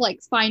kind of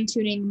like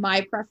fine-tuning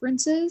my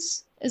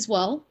preferences as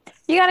well.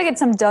 You got to get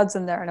some duds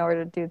in there in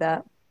order to do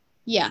that.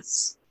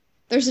 Yes.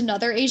 There's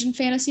another Asian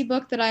fantasy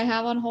book that I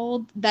have on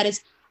hold that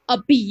is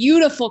a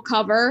beautiful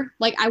cover.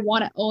 Like, I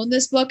want to own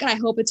this book, and I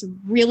hope it's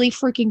really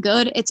freaking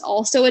good. It's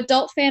also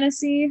adult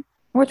fantasy.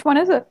 Which one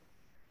is it?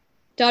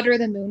 Daughter of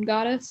the Moon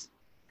Goddess.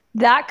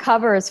 That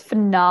cover is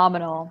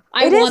phenomenal.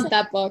 I want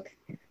that book.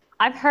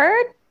 I've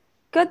heard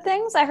good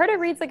things. I heard it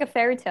reads like a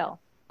fairy tale.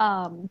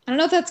 I don't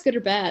know if that's good or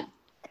bad.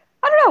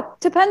 I don't know.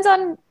 Depends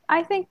on,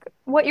 I think,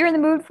 what you're in the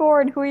mood for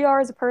and who you are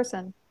as a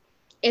person.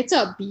 It's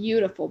a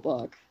beautiful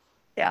book.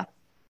 Yeah.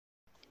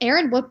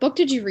 Erin, what book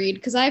did you read?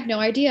 Because I have no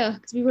idea.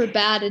 Because we were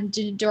bad and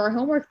didn't do our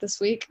homework this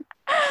week.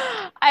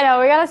 I know.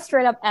 We got a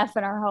straight up F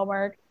in our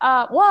homework.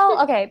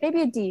 Well, okay.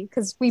 Maybe a D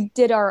because we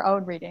did our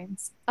own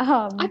readings. I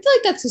feel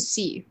like that's a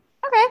C.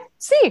 Okay.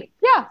 C.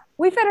 Yeah.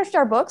 We finished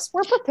our books.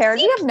 We're prepared.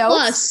 C+. We have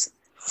notes.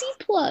 C+.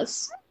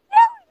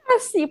 Yeah, a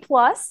C+.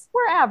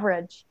 We're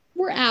average.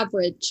 We're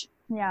average.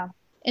 Yeah.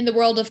 In the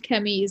world of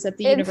chemies at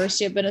the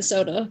University of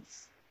Minnesota.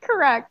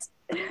 Correct.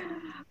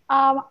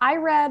 I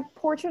read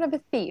Portrait of a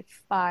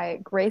Thief by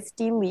Grace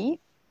D. Lee.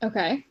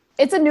 Okay.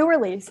 It's a new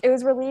release. It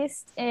was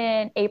released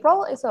in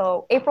April,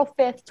 so April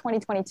 5th,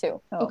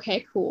 2022. So,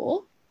 okay,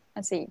 cool.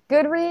 Let's see.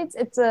 Goodreads,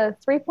 it's a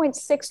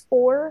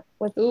 3.64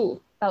 with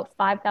about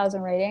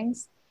 5,000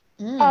 ratings.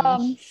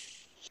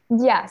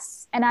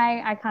 Yes, and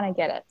I kind of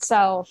get it.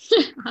 So,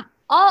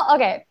 I'll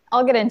get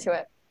into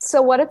it.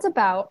 So what it's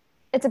about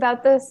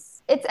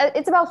this.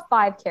 It's about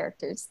 5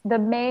 characters. The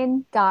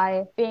main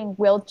guy being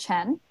Will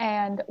Chen,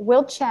 and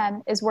Will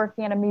Chen is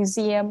working in a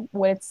museum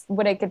when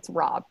it gets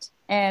robbed,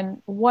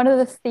 and one of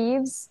the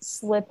thieves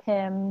slips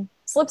him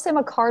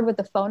a card with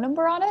the phone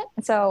number on it.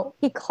 And so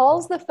he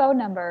calls the phone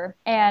number,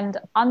 and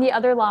on the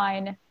other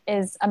line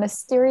is a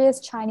mysterious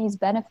Chinese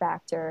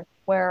benefactor,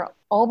 where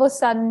all of a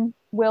sudden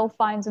Will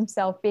finds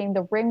himself being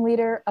the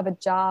ringleader of a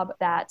job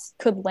that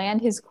could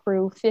land his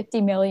crew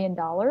 $50 million.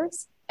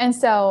 And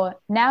so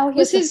now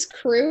his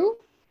crew?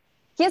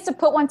 He has to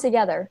put one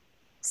together.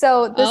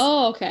 So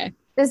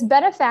this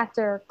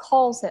benefactor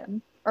calls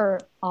him or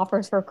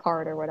offers her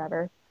card or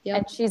whatever. Yep.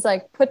 And she's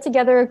like, put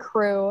together a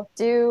crew,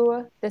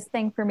 do this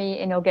thing for me,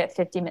 and you'll get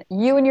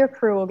you and your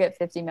crew will get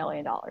 $50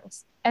 million.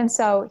 And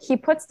so he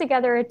puts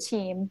together a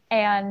team,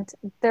 and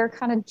their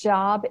kind of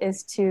job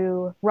is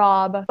to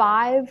rob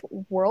 5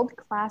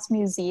 world-class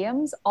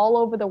museums all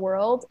over the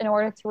world in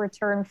order to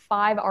return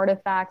 5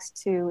 artifacts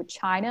to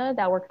China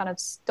that were kind of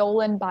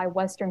stolen by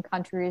Western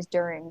countries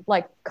during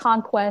like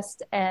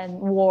conquest and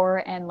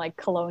war and like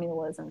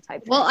colonialism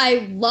type Well,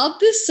 thing. I love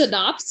this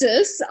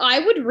synopsis. I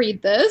would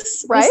read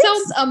this. Right? This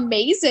sounds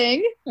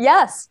amazing.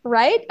 Yes,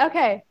 right?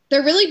 Okay.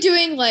 They're really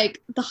doing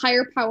like the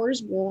higher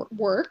powers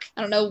work.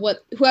 I don't know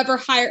whatever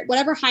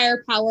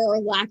higher power or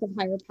lack of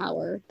higher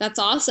power. That's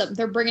awesome.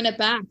 They're bringing it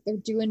back. They're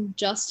doing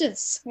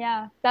justice.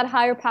 Yeah, that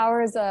higher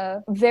power is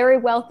a very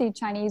wealthy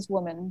Chinese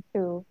woman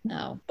who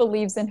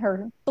believes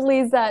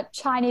that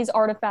Chinese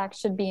artifacts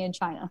should be in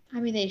China. I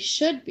mean, they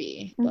should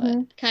be,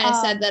 but kind of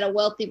sad that a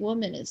wealthy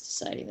woman is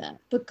deciding that.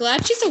 But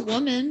glad she's a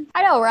woman.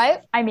 I know,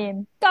 right? I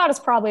mean, God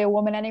is probably a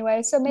woman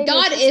anyway, so maybe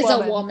God is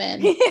a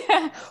woman.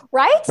 Yeah,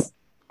 right?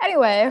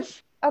 Anyway,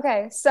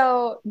 okay,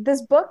 so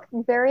this book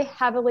very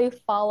heavily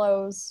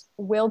follows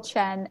Will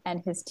Chen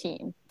and his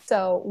team.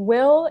 So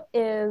Will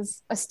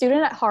is a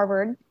student at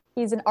Harvard.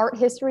 He's an art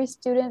history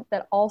student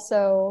that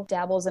also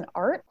dabbles in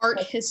art.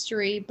 Art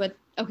history, but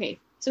okay.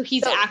 So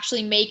he's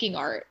actually making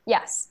art.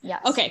 Yes.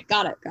 Okay,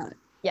 got it.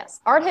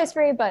 Yes, art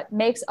history, but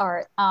makes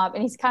art.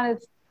 And he's kind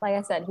of, like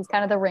I said, he's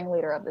kind of the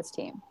ringleader of this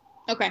team.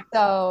 Okay.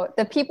 So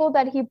the people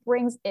that he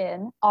brings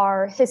in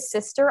are his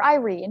sister,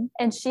 Irene,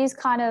 and she's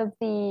kind of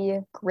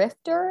the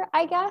grifter,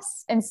 I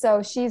guess. And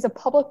so she's a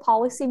public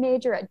policy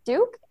major at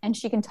Duke, and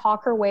she can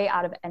talk her way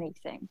out of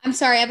anything. I'm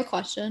sorry, I have a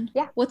question.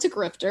 Yeah. What's a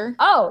grifter?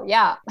 Oh,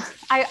 yeah.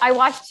 I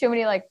watched too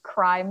many like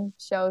crime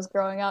shows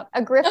growing up.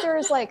 A grifter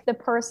is like the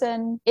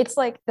person, it's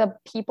like the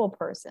people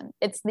person.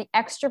 It's the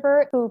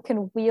extrovert who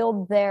can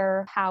wield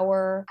their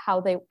power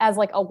as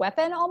like a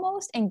weapon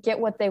almost and get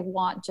what they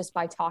want just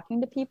by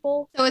talking to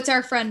people. So it's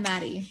our friend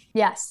Maddy.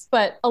 Yes,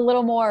 but a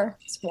little more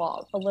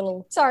suave,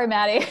 sorry,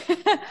 Maddy.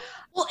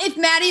 Well, if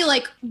Maddy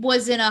like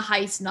was in a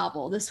heist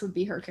novel, this would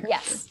be her character.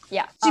 Yes,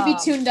 yeah. She'd be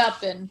tuned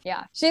up and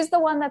yeah. She's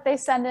the one that they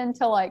send in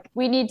to like,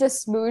 we need to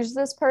smooze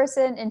this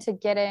person into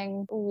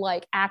getting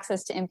like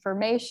access to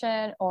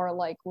information, or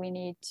like we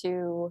need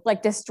to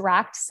like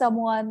distract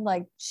someone.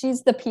 Like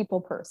she's the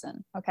people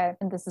person. Okay.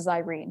 And this is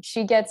Irene.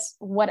 She gets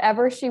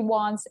whatever she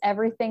wants.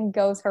 Everything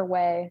goes her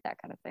way, that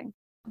kind of thing.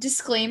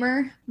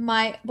 Disclaimer,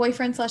 my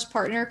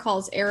boyfriend/partner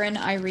calls Erin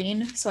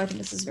Irene, so I think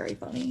this is very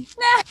funny.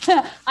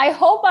 I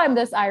hope I'm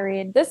this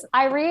Irene. This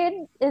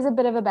Irene is a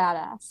bit of a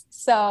badass,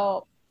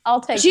 so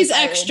I'll take. She's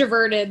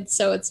extroverted,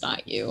 so it's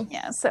not you.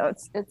 Yeah, so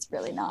it's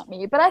really not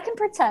me, but I can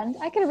pretend.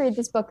 I can read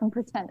this book and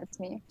pretend it's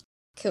me.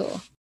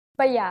 Cool.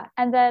 But yeah,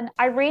 and then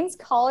Irene's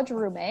college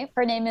roommate,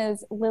 her name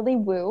is Lily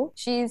Wu.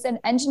 She's an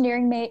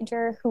engineering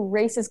major who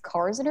races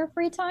cars in her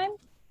free time.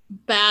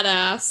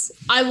 Badass.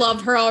 I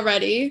love her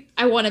already.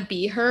 I want to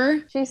be her.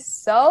 She's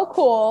so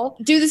cool.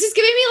 Dude, this is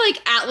giving me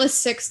like Atlas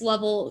 6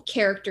 level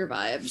character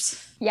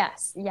vibes.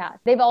 Yes, yeah.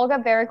 They've all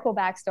got very cool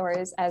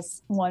backstories,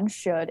 as one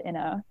should in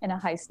a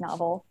heist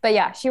novel. But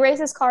yeah, she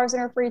races cars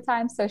in her free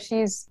time, so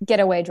she's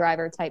getaway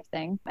driver type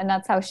thing. And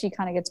that's how she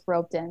kind of gets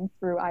roped in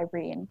through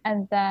Irene.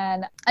 And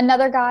then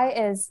another guy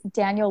is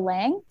Daniel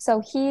Lang.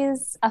 So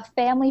he's a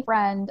family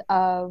friend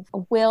of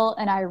Will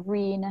and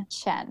Irene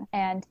Chen.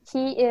 And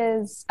he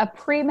is a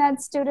pre-med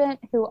student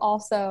who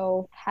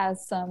also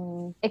has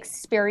some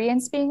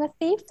experience being a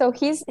thief. So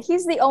he's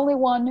the only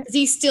one. Does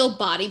he steal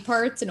body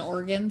parts and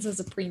organs as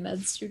a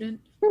pre-med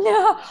student?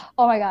 No.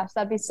 Oh my gosh,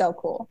 that'd be so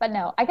cool. But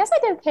no, I guess I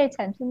didn't pay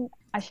attention.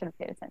 I should have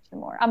paid attention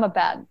more. I'm a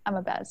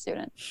bad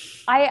student.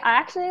 I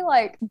actually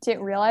like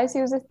didn't realize he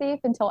was a thief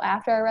until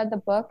after I read the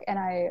book and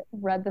I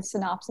read the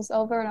synopsis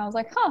over, and I was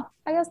like,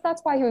 I guess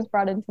that's why he was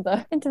brought into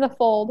the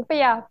fold. But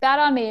yeah, bad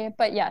on me.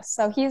 But yes,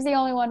 so he's the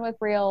only one with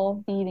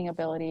real thieving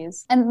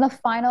abilities. And the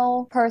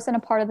final person, a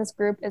part of this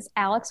group, is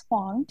Alex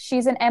Huang.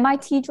 She's an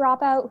MIT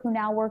dropout who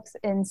now works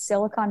in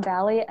Silicon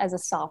Valley as a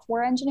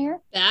software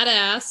engineer.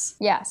 Badass.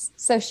 Yes.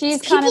 So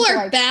she's people kind of are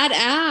like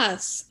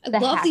badass. I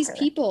love hacker. These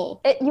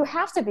people. You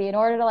have to be in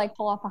order to like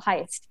pull off a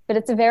heist, but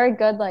it's a very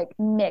good like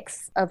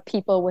mix of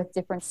people with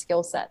different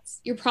skill sets.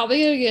 You're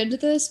probably gonna get into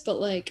this, but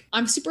like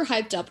I'm super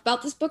hyped up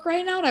about this book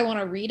right now and I want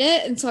to read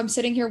it, and so I'm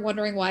sitting here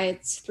wondering why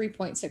it's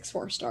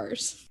 3.64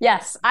 stars.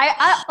 Yes,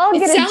 I'll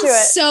get into it. It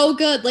sounds so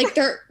good. Like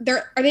they're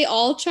are they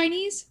all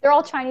Chinese? They're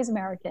all Chinese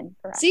American,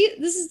 correct? See,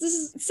 this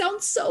is it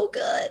sounds so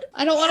good.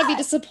 I don't want to be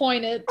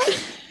disappointed. I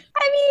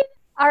mean,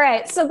 all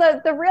right, so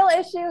the real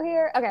issue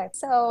here, okay,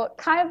 so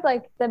kind of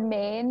like the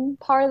main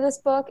part of this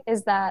book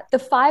is that the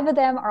 5 of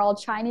them are all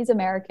Chinese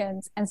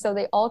Americans, and so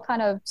they all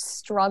kind of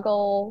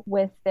struggle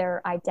with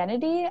their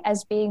identity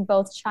as being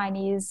both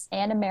Chinese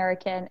and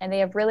American, and they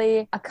have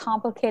really a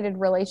complicated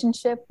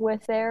relationship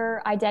with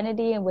their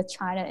identity and with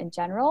China in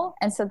general,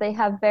 and so they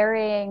have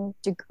varying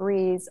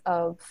degrees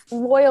of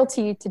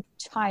loyalty to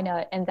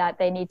China in that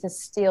they need to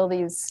steal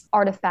these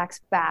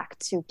artifacts back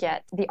to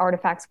get the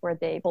artifacts where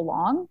they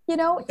belong, in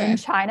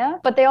China. China,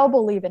 but they all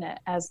believe in it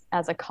as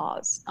a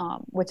cause,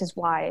 which is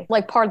why,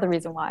 like, part of the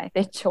reason why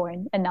they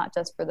joined, and not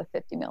just for the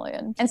 50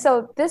 million. And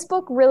so this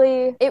book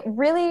really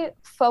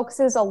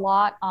focuses a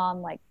lot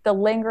on like the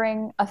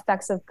lingering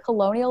effects of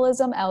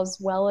colonialism, as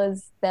well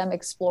as them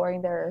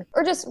exploring or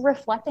just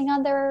reflecting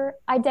on their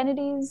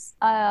identities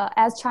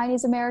as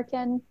Chinese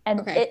American.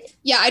 And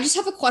I just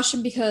have a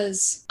question,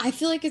 because I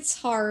feel like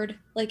it's hard,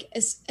 like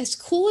as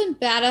cool and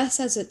badass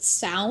as it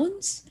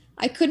sounds,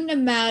 I couldn't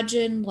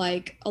imagine,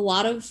 like, a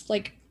lot of,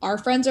 like, our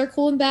friends are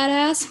cool and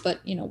badass, but,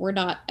 you know, we're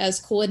not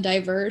as cool and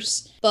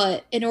diverse.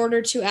 But in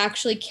order to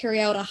actually carry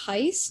out a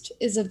heist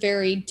is a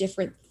very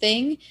different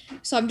thing.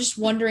 So I'm just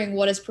wondering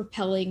what is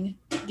propelling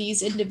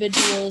these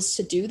individuals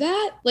to do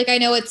that. Like, I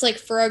know it's like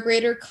for a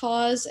greater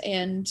cause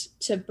and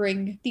to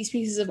bring these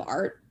pieces of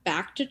art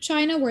back to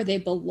China where they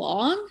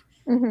belong.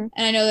 Mm-hmm.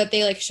 And I know that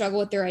they like struggle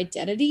with their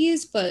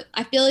identities, but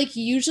I feel like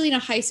usually in a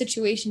heist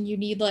situation, you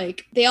need,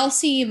 like, they all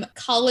seem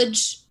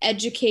college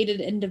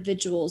educated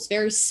individuals,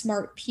 very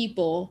smart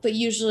people, but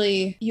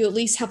usually you at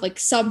least have like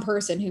some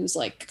person who's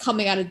like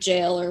coming out of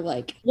jail, or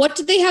like, what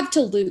do they have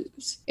to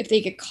lose if they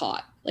get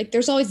caught? Like,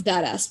 there's always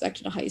that aspect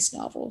in a heist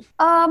novel.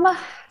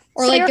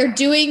 Or like they're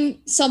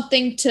doing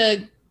something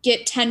to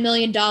get $10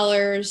 million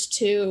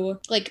to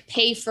like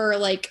pay for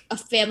like a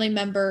family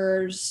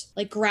member's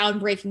like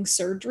groundbreaking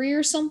surgery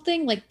or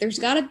something. Like, there's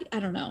gotta be, I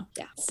don't know.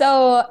 Yeah.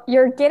 So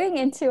you're getting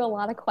into a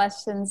lot of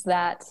questions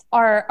that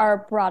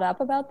are brought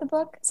up about the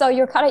book. So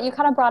you kind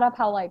of brought up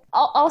how, like,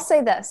 I'll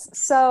say this.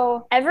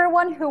 So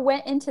everyone who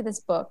went into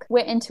this book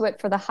went into it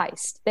for the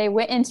heist. They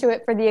went into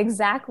it for the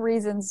exact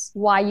reasons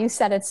why you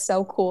said it's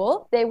so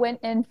cool. They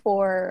went in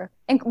for,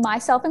 and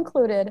myself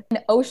included, an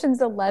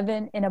Ocean's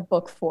 11 in a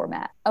book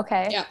format.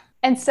 Okay. Yeah.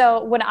 And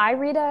so when I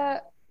read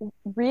a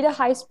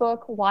heist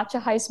book, watch a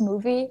heist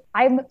movie,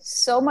 I'm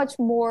so much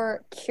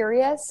more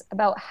curious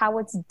about how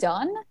it's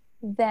done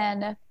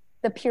than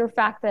the pure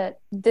fact that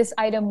this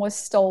item was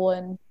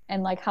stolen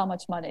and like how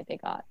much money they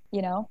got,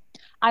 you know?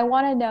 I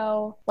want to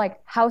know like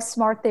how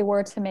smart they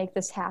were to make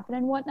this happen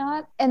and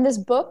whatnot. And this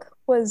book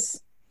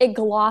it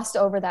glossed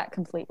over that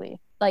completely.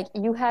 Like,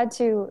 you had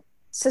to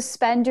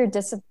suspend your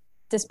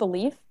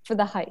disbelief for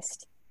the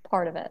heist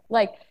part of it.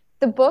 Like,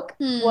 the book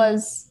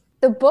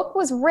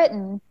was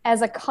written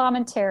as a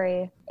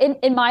commentary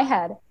in my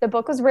head. The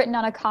book was written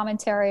on a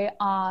commentary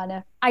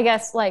on, I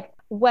guess, like,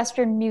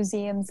 Western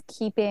museums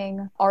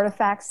keeping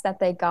artifacts that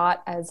they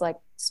got as like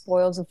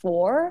spoils of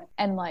war,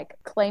 and like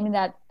claiming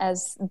that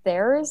as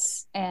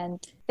theirs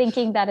and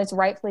thinking that it's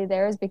rightfully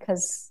theirs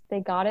because they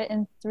got it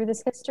through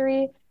this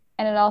history.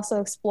 And it also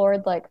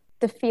explored like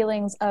the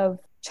feelings of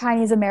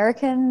Chinese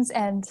Americans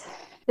and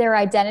their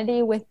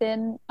identity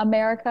within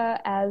America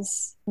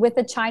as with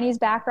a Chinese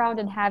background,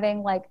 and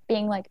having like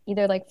being like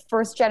either like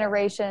first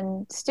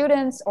generation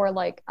students or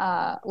like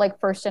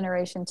first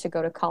generation to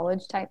go to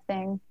college type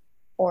thing,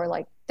 or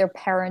like their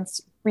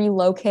parents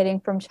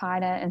relocating from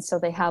China, and so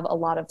they have a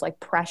lot of like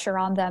pressure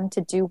on them to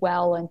do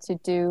well and to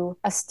do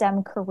a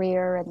STEM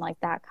career and like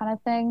that kind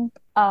of thing.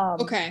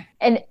 Okay.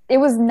 And it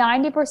was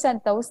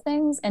 90% those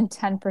things and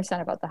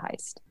 10% about the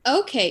heist.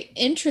 Okay,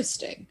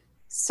 interesting.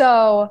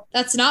 So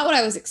that's not what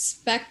I was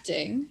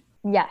expecting.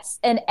 Yes.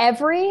 And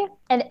every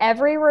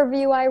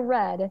review I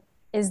read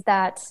is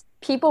that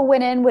people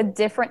went in with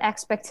different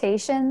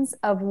expectations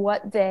of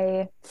what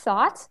they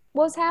thought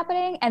was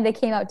happening, and they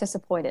came out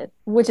disappointed,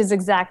 which is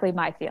exactly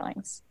my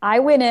feelings. I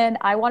went in,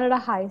 I wanted a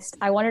heist.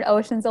 I wanted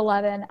Ocean's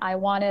 11. I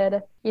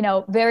wanted,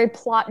 very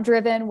plot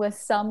driven with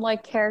some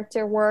like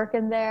character work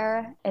in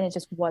there, and it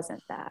just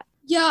wasn't that.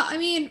 Yeah, I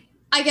mean,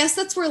 I guess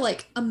that's where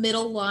like a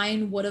middle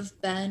line would have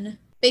been,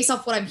 based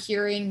off what I'm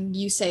hearing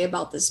you say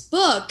about this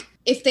book,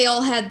 if they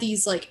all had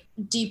these like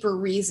deeper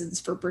reasons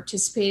for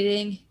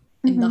participating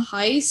in the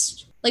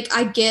heist. Like,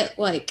 I get,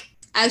 like,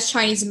 as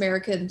Chinese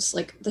Americans,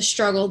 like, the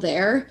struggle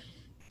there,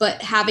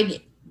 but having,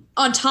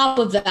 on top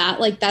of that,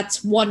 like,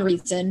 that's one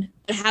reason,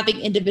 but having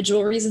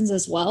individual reasons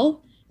as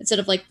well, instead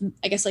of, like,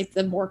 I guess, like,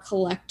 the more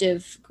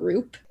collective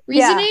group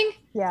reasoning,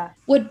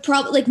 would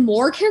probably, like,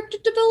 more character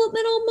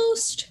development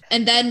almost,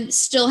 and then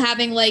still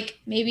having, like,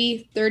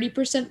 maybe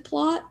 30%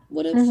 plot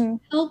would have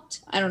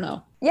helped. I don't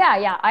know.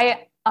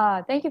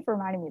 Yeah, thank you for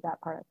reminding me that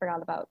part. I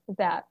forgot about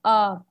that.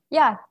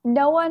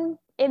 No one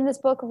in this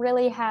book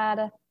really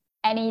had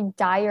any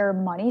dire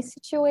money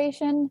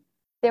situation.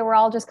 They were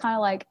all just kind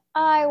of like,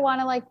 I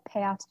want to like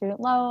pay off student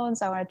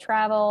loans, I want to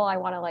travel, I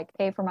want to like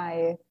pay for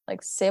my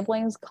like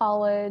siblings'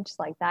 college,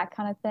 like that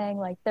kind of thing.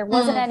 Like, there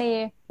wasn't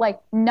any,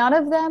 like, none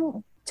of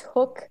them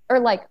took or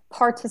like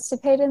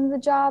participated in the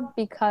job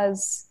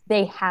because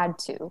they had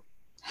to.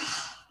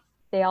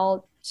 They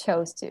all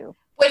chose to.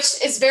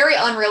 Which is very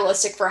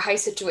unrealistic for a heist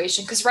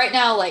situation, because right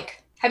now,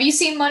 like, have you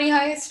seen Money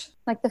Heist?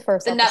 Like the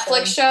episode.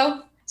 Netflix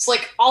show? So,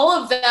 like, all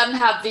of them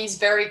have these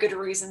very good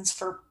reasons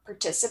for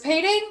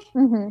participating.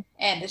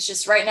 And it's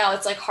just, right now,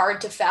 it's, like,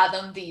 hard to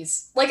fathom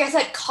these, like I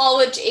said,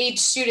 college-age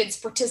students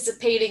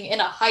participating in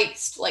a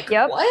heist. Like,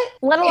 what?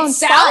 Let alone it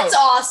sounds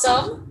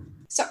awesome.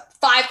 So,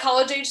 5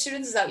 college-age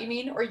students, is that what you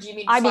mean? Or do you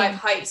mean five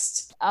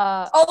heists?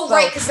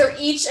 Right, because they're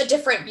each a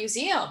different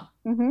museum.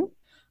 Mm-hmm.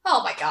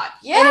 Oh my god.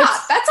 Yeah,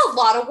 that's a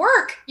lot of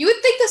work. You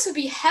would think this would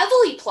be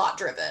heavily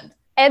plot-driven.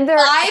 And there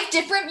are 5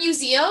 different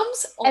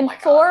museums? Oh my god.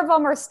 And 4 of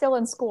them are still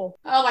in school.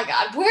 Oh my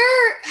god.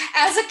 We're,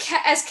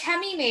 as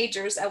chemi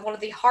majors at one of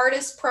the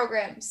hardest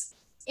programs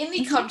in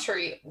the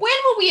country, when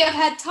will we have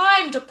had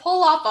time to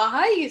pull off a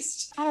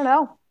heist? I don't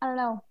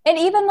know. And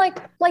even like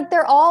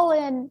they're all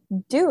in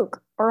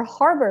Duke or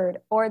Harvard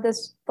or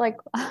this, like,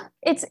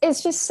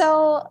 it's just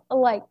so,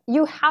 like,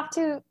 you have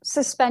to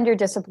suspend your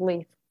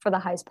disbelief for the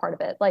heist part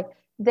of it. Like,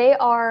 they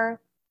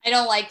are I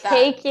don't like that.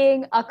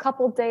 Taking a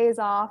couple days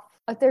off.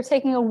 Like, they're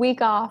taking a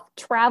week off,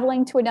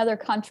 traveling to another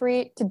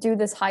country to do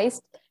this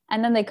heist,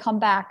 and then they come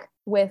back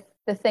with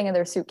the thing in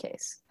their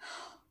suitcase.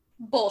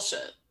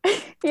 Bullshit.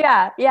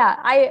 Yeah.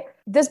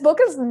 This book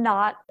is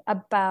not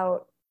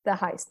about the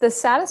heist. The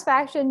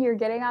satisfaction you're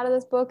getting out of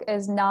this book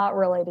is not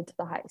related to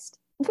the heist,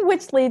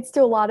 which leads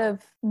to a lot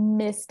of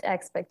missed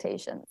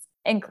expectations,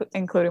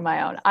 including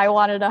my own. I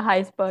wanted a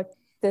heist book.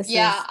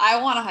 I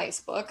want a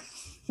heist book.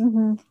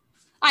 Mm-hmm.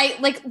 I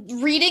like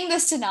reading the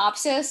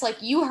synopsis,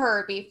 like, you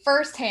heard me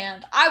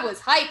firsthand. I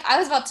was hyped. I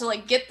was about to,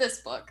 like, get this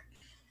book.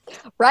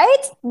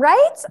 Right?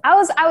 I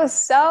was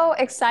so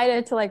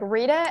excited to, like,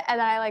 read it,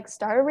 and I, like,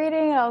 started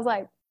reading, and I was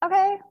like,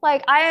 okay,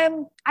 like, I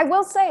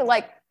will say,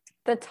 like,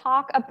 the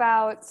talk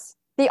about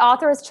the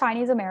author is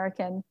Chinese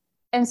American,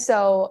 and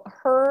so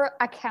her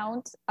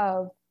account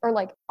of, or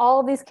like,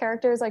 all of these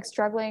characters, like,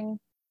 struggling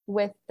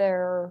with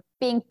their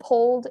being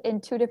pulled in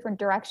 2 different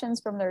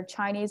directions from their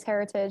Chinese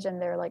heritage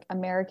and their, like,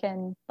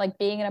 American, like,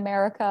 being in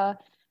America,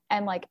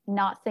 and, like,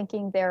 not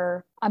thinking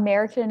they're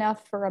American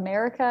enough for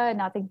America and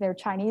not thinking they're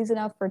Chinese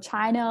enough for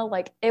China.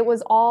 Like, it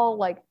was all,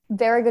 like,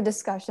 very good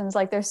discussions.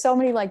 Like, there's so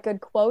many, like,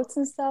 good quotes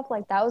and stuff.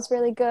 Like, that was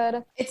really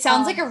good. It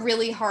sounds like a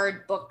really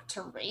hard book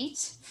to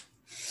rate.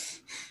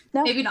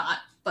 No, maybe not,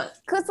 but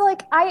because,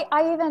 like, I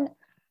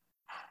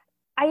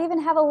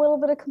even have a little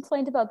bit of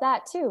complaint about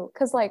that too.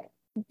 Because, like,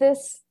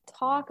 this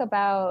talk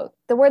about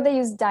the word they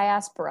use,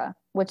 diaspora,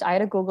 which I had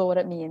to Google what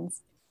it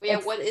means. Yeah,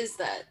 what is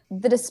that?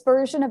 The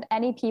dispersion of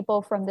any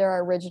people from their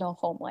original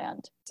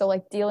homeland. So,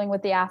 like, dealing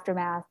with the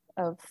aftermath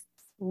of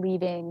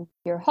leaving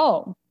your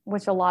home,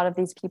 which a lot of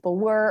these people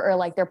were, or,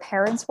 like, their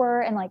parents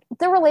were. And, like,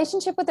 their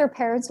relationship with their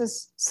parents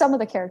was, some of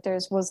the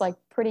characters was, like,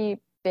 pretty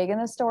big in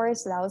the story.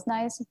 So that was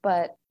nice.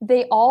 But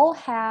they all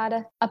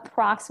had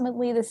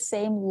approximately the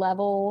same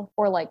level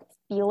or, like,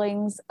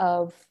 feelings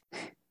of,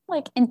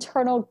 like,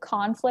 internal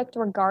conflict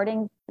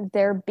regarding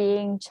their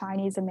being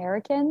Chinese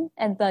American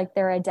and, like,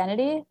 their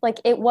identity. Like,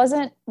 it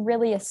wasn't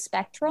really a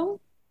spectrum.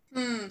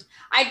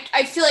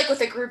 I feel like with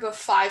a group of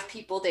 5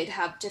 people, they'd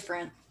have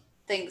different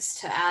things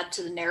to add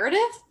to the narrative,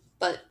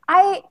 but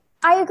I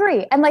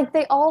agree. And, like,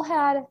 they all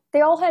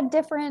had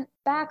different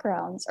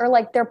backgrounds, or,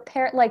 like,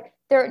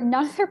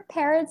 none of their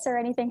parents or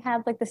anything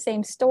had, like, the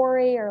same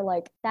story or,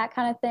 like, that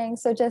kind of thing.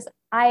 So just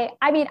I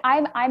mean,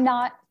 I'm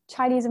not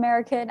Chinese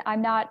American,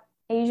 I'm not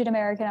Asian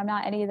American, I'm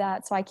not any of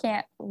that, so I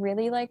can't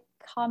really, like,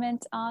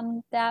 comment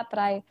on that. But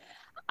I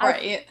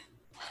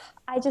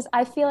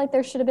feel like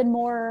there should have been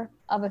more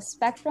of a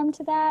spectrum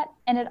to that.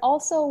 And it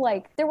also,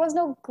 like, there was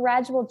no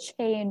gradual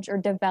change or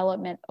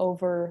development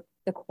over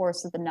the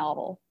course of the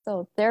novel.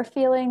 So their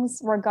feelings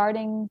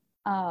regarding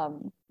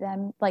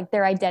them, like,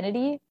 their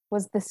identity,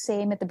 was the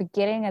same at the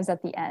beginning as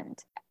at the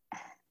end.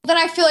 Then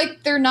I feel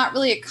like they're not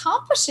really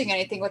accomplishing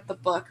anything with the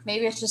book.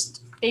 Maybe it's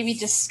just, maybe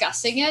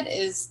discussing it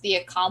is the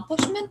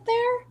accomplishment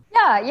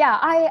there. Yeah.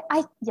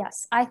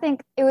 I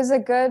think it was a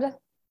good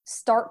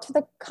start to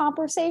the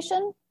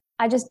conversation.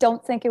 I just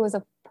don't think it was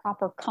a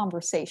proper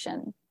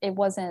conversation. It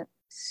wasn't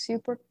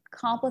super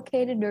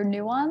complicated or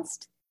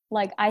nuanced.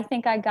 Like, I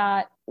think I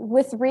got,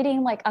 with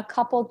reading, like, a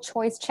couple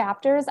choice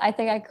chapters, I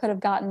think I could have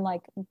gotten,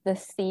 like, the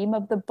theme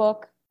of the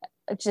book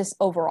just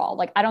overall.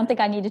 Like, I don't think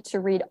I needed to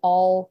read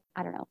all,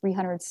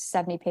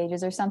 370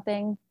 pages or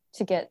something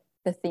to get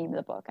the theme of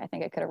the book. I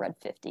think I could have read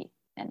 50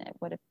 and it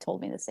would have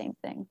told me the same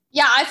thing.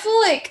 Yeah, I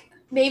feel like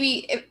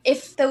maybe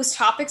if those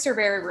topics are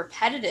very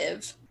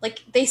repetitive, like,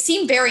 they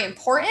seem very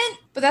important,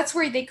 but that's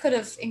where they could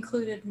have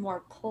included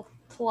more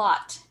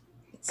plot.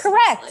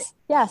 Correct. Like.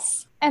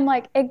 Yes. And,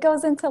 like, it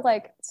goes into,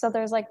 like, so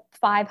there's, like,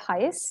 5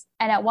 heists,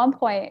 and at one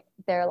point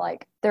they're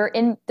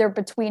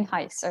between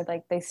heists, or,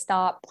 like, they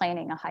stop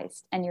planning a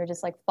heist and you're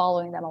just, like,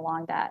 following them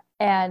along that.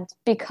 And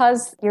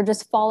because you're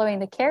just following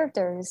the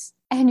characters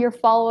and you're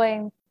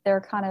following their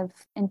kind of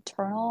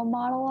internal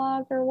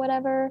monologue or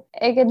whatever,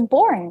 it gets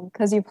boring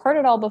because you've heard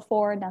it all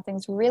before.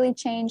 Nothing's really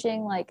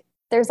changing. Like,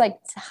 there's, like,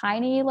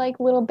 tiny, like,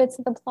 little bits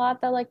of the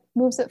plot that, like,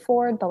 moves it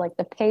forward, but, like,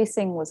 the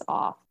pacing was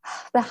off.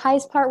 The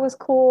heist part was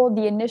cool.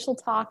 The initial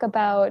talk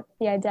about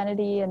the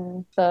identity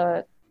and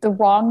the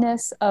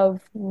wrongness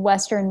of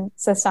Western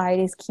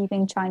societies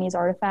keeping Chinese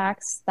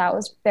artifacts, that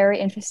was very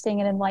interesting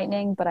and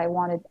enlightening, but I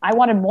wanted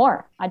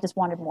more. I just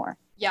wanted more.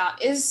 Yeah.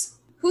 Who's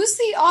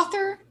the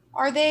author?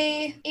 Are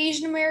they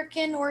Asian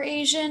American or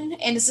Asian?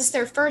 And is this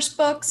their first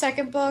book,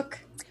 second book?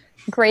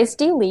 Grace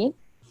D. Lee.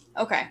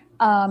 Okay.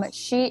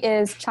 She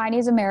is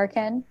Chinese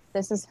American.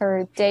 This is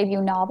her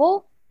debut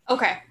novel.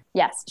 Okay.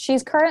 Yes,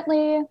 she's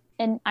currently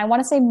in, I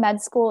want to say,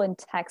 med school in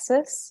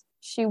Texas.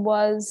 She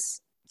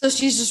was. So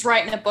she's just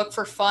writing a book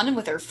for fun and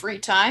with her free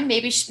time.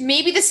 Maybe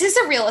this is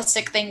a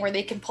realistic thing where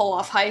they can pull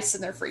off heists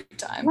in their free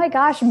time. Oh my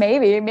gosh,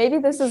 maybe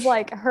this is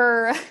like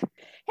her.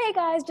 Hey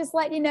guys, just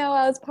letting you know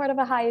I was part of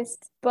a heist.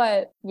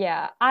 But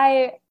yeah,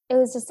 it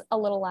was just a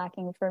little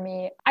lacking for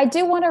me. I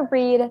do want to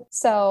read.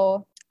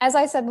 So as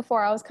I said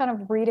before, I was kind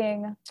of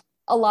reading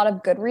a lot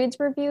of Goodreads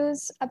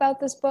reviews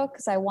about this book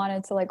because I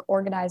wanted to like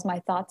organize my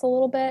thoughts a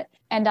little bit.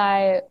 And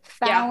I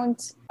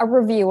found a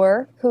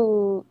reviewer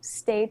who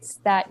states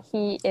that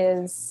he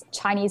is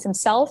Chinese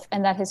himself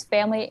and that his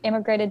family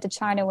immigrated to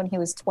China when he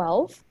was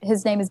 12.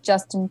 His name is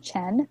Justin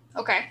Chen.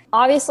 Okay.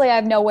 Obviously, I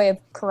have no way of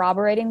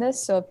corroborating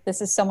this. So if this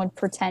is someone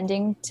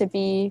pretending to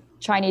be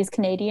Chinese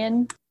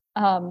Canadian,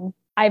 I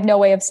have no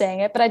way of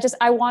saying it. But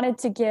I wanted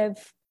to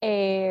give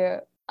a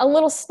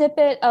little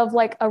snippet of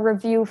like a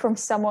review from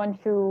someone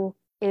who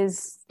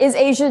is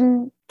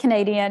Asian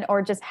Canadian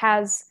or just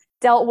has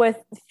dealt with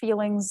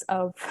feelings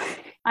of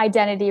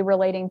identity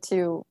relating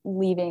to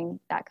leaving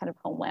that kind of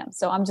homeland.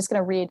 So I'm just going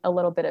to read a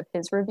little bit of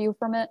his review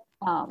from it.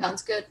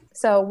 Sounds good.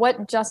 So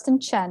what Justin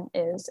Chen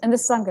is, and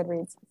this is on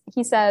Goodreads,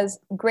 he says,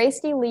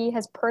 Grace D. Lee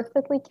has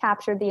perfectly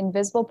captured the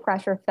invisible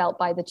pressure felt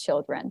by the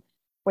children,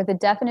 where the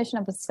definition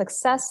of a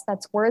success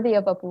that's worthy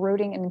of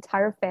uprooting an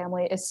entire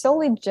family is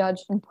solely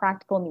judged in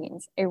practical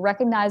means, a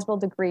recognizable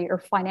degree or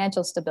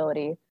financial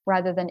stability,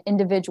 rather than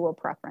individual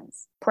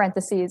preference.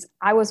 Parentheses,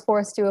 I was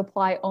forced to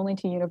apply only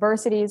to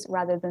universities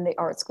rather than the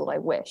art school I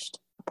wished.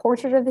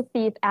 Portrait of the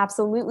Thief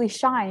absolutely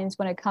shines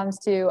when it comes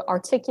to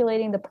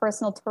articulating the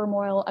personal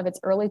turmoil of its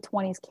early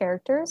 20s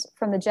characters,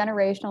 from the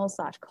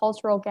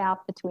generational/cultural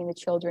gap between the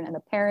children and the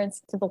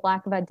parents to the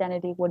lack of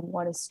identity when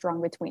one is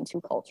strung between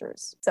two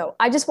cultures. So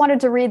I just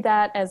wanted to read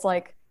that as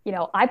like, you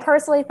know, I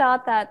personally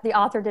thought that the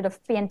author did a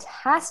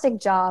fantastic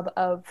job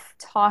of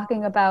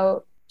talking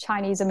about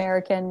Chinese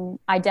American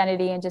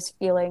identity and just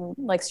feeling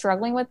like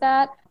struggling with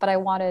that. But I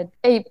wanted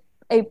a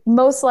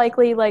most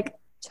likely like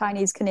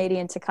Chinese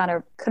Canadian to kind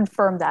of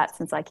confirm that,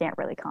 since I can't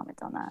really comment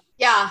on that.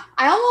 Yeah,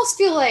 I almost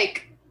feel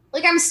like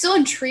I'm still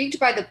intrigued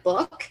by the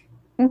book,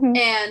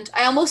 and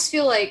I almost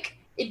feel like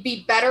it'd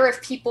be better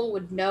if people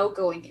would know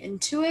going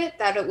into it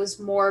that it was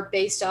more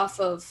based off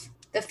of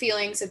the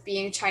feelings of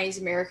being Chinese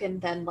American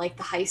than like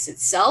the heist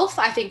itself.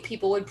 I think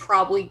people would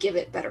probably give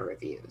it better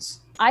reviews.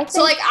 I'm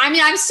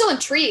still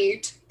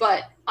intrigued,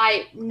 but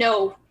I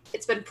know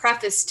it's been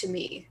prefaced to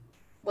me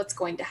what's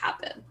going to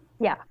happen.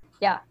 Yeah.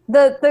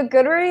 The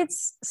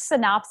Goodreads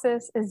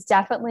synopsis is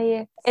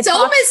definitely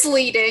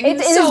misleading. It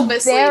is misleading.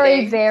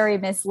 Very, very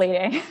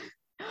misleading.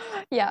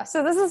 Yeah.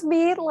 So this is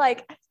me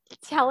like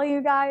telling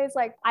you guys,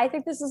 like, I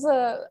think this is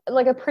a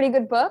pretty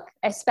good book,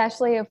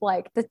 especially if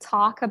like the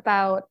talk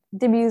about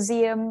the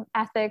museum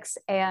ethics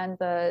and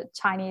the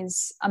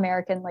Chinese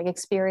American like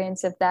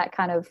experience, if that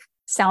kind of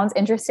sounds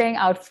interesting,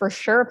 I would for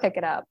sure pick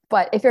it up.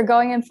 But if you're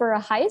going in for a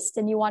heist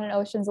and you want an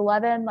Ocean's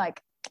 11,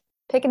 like,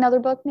 pick another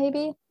book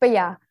maybe. But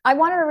yeah, I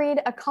wanted to read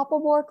a couple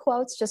more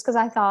quotes just because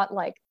I thought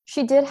like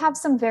she did have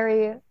some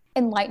very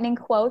enlightening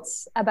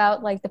quotes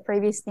about like the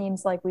previous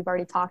themes like we've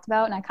already talked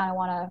about, and I kind of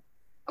want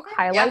to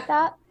highlight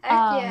that.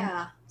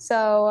 Yeah.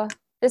 So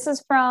this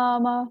is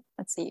from,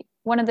 let's see,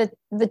 one of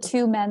the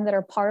two men that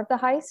are part of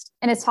the heist,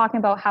 and it's talking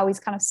about how he's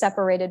kind of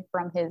separated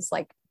from his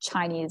like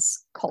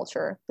Chinese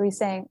culture. So he's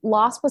saying,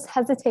 loss was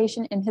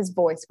hesitation in his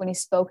voice when he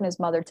spoke in his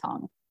mother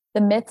tongue. The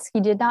myths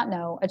he did not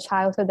know, a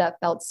childhood that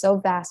felt so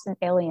vast and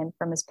alien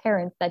from his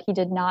parents that he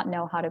did not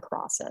know how to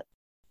cross it.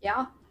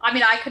 Yeah. I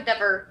mean, I could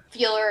never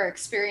feel or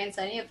experience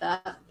any of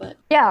that, but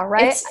yeah,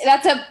 right.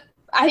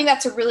 I think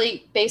that's a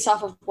really based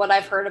off of what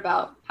I've heard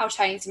about how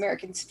Chinese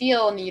Americans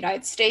feel in the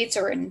United States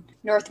or in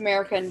North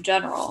America in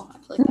general. I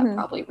feel like that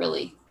probably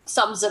really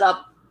sums it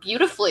up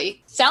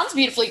beautifully. Sounds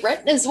beautifully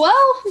written as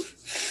well.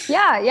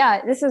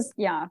 Yeah. This is,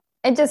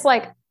 And just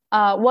like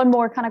one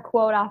more kind of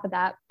quote off of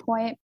that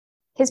point.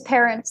 His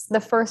parents, the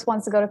first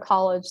ones to go to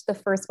college, the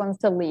first ones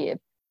to leave.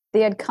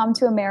 They had come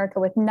to America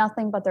with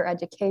nothing but their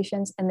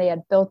educations, and they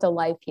had built a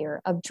life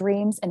here of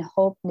dreams and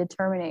hope and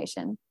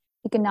determination.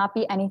 He could not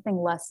be anything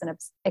less than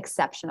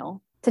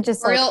exceptional. To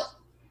just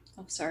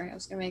I'm sorry, I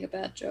was going to make a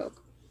bad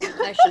joke.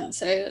 I shouldn't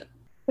say it.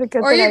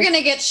 Or you're going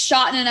to get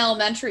shot in an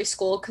elementary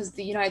school because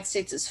the United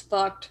States is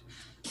fucked.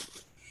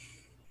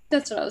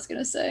 That's what I was going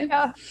to say.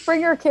 Yeah, bring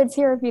your kids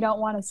here if you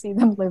don't want to see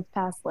them live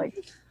past like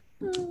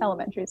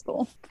elementary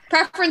school.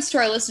 Preference to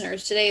our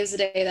listeners, today is the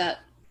day that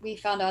we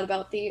found out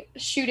about the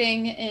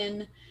shooting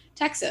in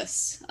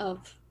Texas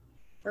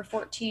where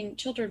 14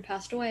 children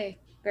passed away.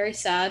 Very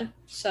sad.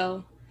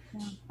 So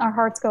our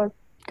hearts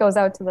goes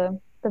out to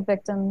the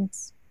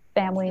victims'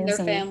 families,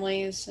 their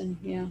families, and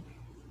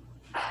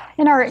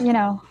in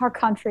our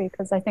country,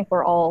 because I think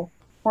we're all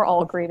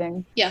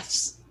grieving.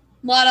 Yes,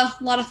 a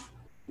lot of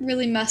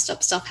really messed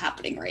up stuff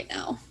happening right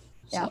now.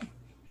 So.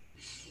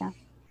 Yeah.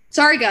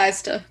 Sorry,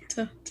 guys, to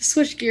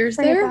switch gears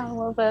Bring there. It down a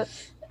little bit.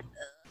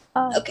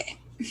 Okay.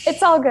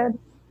 It's all good,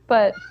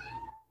 but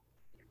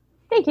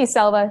Thank you,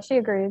 Selva. She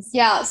agrees.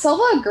 Yeah,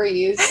 Silva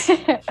agrees.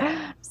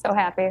 So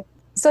happy.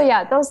 So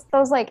yeah, those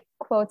like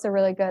quotes are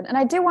really good. And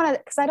I do want to,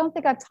 because I don't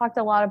think I've talked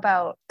a lot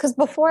about, because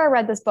before I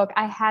read this book,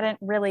 I hadn't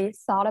really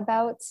thought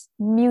about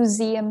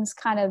museums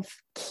kind of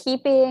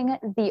keeping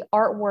the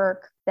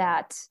artwork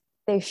that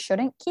they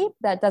shouldn't keep,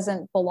 that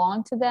doesn't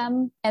belong to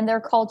them and their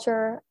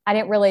culture. I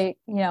didn't really,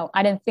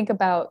 I didn't think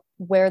about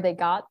where they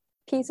got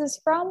pieces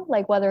from,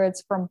 like whether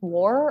it's from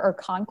war or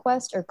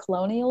conquest or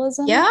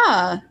colonialism.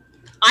 Yeah.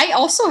 I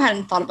also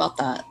hadn't thought about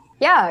that.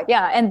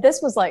 Yeah. And this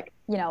was like,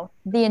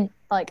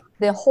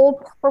 the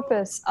whole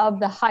purpose of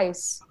the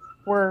heists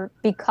were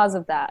because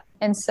of that.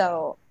 And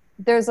so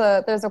there's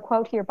a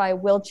quote here by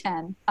Will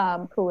Chen,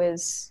 who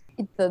is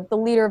the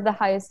leader of the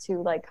heist,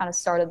 who like kind of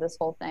started this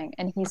whole thing.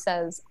 And he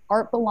says,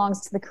 art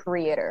belongs to the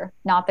creator,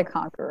 not the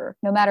conqueror.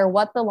 No matter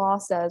what the law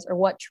says or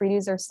what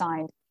treaties are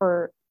signed,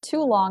 for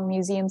too long,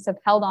 museums have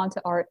held on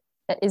to art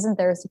that isn't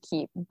theirs to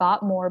keep,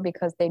 bought more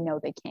because they know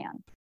they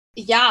can.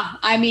 Yeah,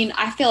 I mean,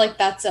 I feel like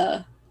that's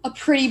a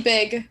pretty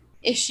big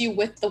issue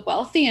with the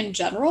wealthy in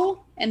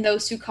general and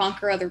those who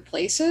conquer other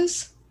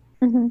places.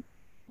 Mm-hmm.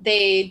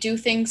 They do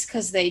things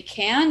because they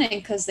can and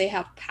because they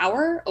have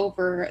power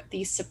over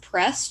the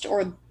suppressed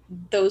or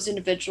those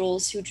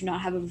individuals who do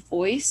not have a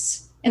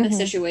voice in the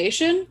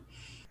situation.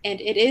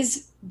 And it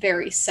is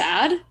very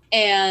sad.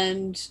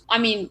 And I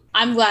mean,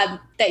 I'm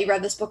glad that you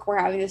read this book. We're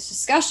having this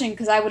discussion,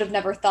 because I would have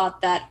never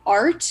thought that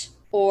art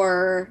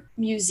or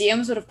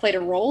museums would have played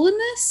a role in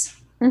this.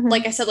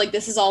 Like I said, like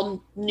this is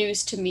all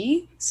news to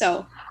me.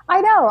 So I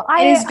know.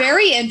 It is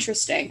very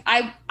interesting.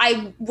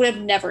 I would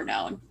have never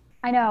known.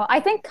 I know. I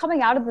think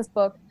coming out of this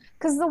book,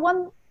 because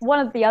one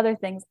of the other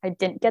things I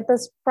didn't get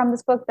this from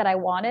this book that I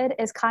wanted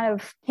is kind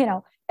of,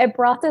 it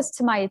brought this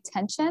to my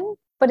attention,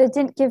 but it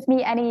didn't give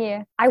me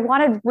I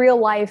wanted real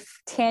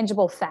life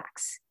tangible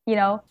facts,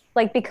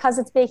 like, because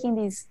it's making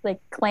these like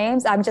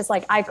claims. I'm just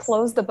like, I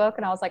closed the book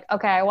and I was like,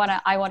 okay, I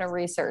want to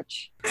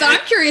research. So I'm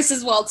curious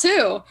as well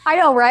too. I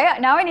know, right?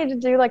 Now I need to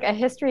do like a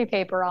history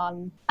paper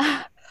on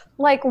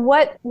like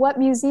what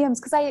museums,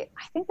 because I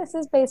think this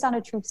is based on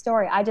a true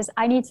story.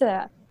 I need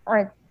to,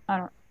 or I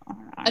don't know.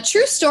 A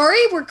true story?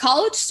 Were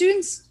college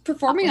students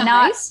performing a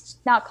heist?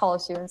 Not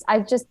college students. I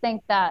just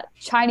think that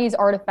Chinese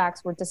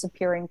artifacts were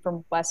disappearing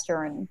from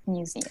Western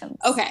museums.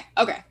 Okay.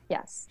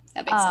 Yes.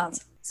 That makes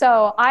sense.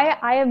 So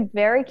I am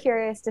very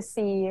curious to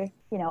see,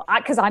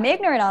 because I'm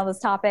ignorant on this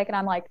topic, and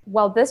I'm like,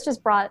 well, this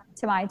just brought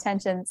to my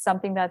attention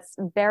something that's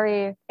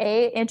very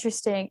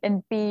interesting,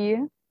 and B,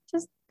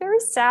 just very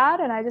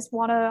sad. And I just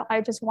want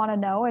to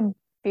know and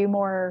be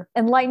more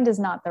enlightened is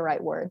not the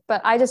right word,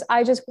 but I just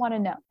want to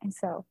know. And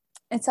so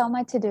it's on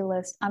my to-do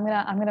list. I'm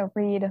gonna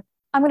read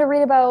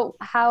about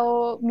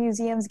how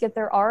museums get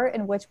their art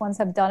and which ones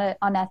have done it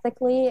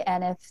unethically,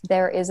 and if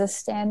there is a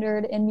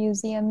standard in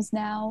museums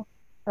now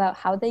about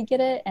how they get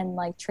it, and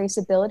like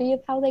traceability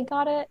of how they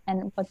got it,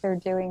 and what they're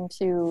doing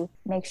to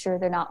make sure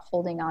they're not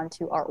holding on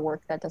to artwork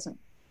that doesn't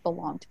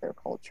belong to their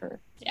culture.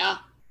 Yeah.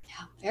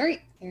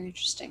 Very, very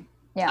interesting.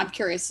 Yeah, I'm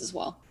curious as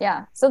well.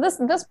 Yeah. So this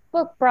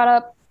book brought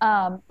up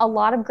a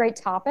lot of great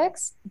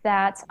topics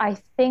that I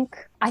think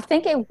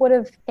it would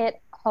have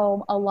hit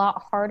home a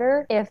lot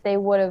harder if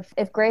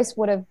Grace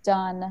would have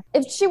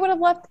if she would have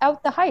left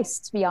out the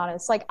heist, to be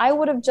honest. Like, I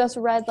would have just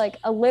read like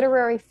a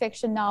literary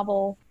fiction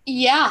novel.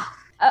 Yeah.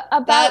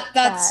 About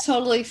that's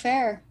totally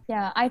fair.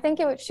 Yeah. I think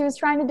she was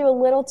trying to do a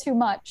little too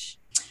much.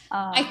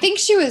 I think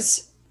she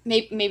was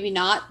maybe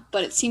not,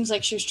 but it seems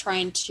like she was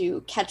trying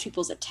to catch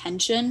people's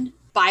attention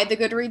by the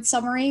Goodreads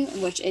summary,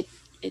 which it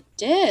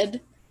did,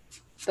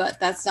 but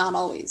that's not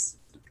always.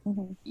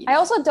 I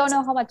also don't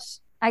know how much,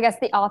 I guess,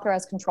 the author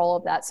has control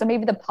of that. So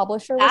maybe the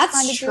publisher was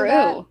trying to do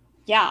that.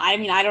 Yeah, I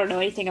mean, I don't know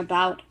anything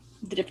about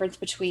the difference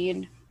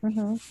between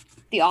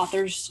the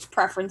author's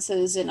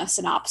preferences in a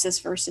synopsis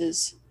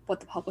versus what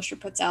the publisher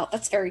puts out.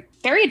 That's very,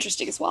 very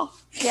interesting as well.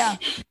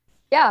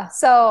 Yeah.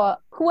 So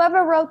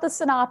whoever wrote the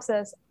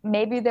synopsis,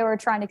 maybe they were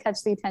trying to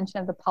catch the attention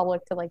of the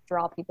public to like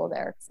draw people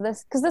there. So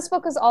because this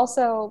book is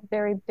also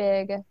very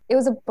big. It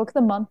was a book of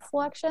the month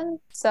selection.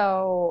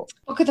 So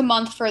book of the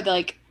month for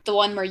the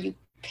one where you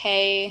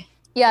pay.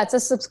 Yeah, it's a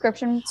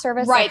subscription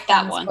service. Right,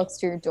 that one. Books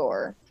to your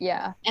door.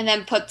 Yeah. And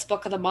then puts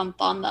book of the month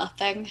on the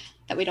thing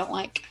that we don't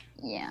like.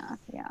 Yeah.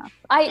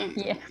 I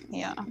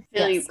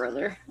feel you,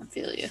 brother. I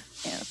feel you.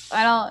 Yes.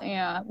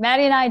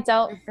 Maddy and I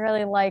don't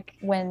really like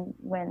when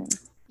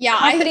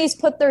companies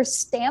put their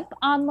stamp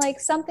on like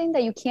something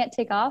that you can't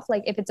take off.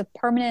 Like if it's a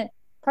permanent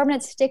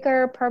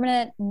sticker,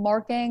 permanent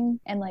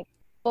marking, and like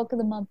book of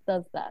the month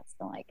does that.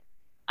 So like,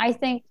 I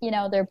think,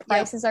 their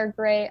prices are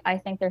great. I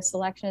think their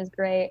selection is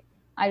great.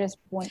 I just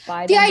wouldn't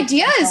buy them. The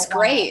idea is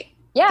great.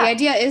 Yeah. The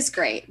idea is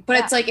great. But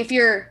it's like,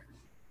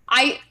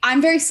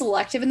 I'm very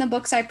selective in the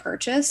books I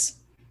purchase.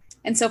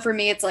 And so for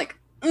me, it's like,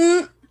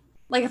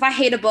 like if I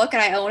hate a book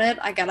and I own it,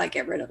 I gotta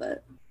get rid of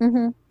it.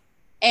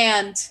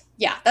 And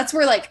yeah, that's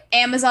where like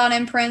Amazon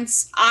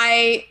imprints,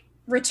 I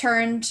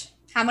returned,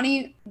 how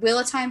many Wheel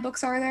of Time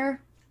books are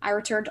there? I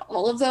returned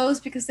all of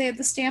those because they had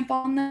the stamp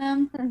on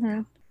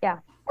them. Yeah.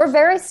 We're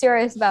very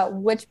serious about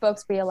which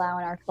books we allow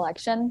in our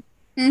collection.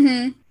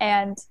 Mm-hmm.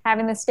 And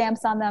having the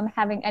stamps on them,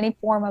 having any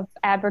form of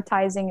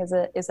advertising is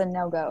a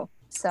no-go.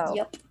 So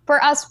Yep.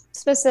 for us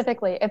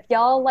specifically, if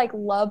y'all like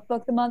love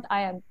Book of the Month,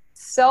 I am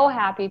so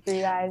happy for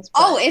you guys.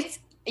 Oh,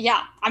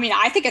 yeah. I mean,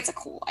 I think it's a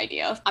cool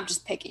idea. I'm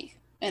just picky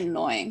and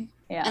annoying.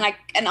 Yeah.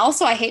 And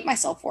also I hate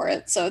myself for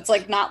it. So it's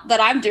like not that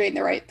I'm doing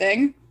the right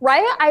thing.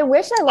 Right? I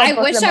wish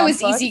I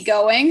was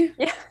easygoing.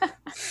 Yeah.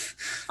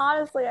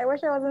 Honestly, I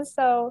wish I wasn't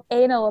so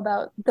anal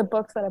about the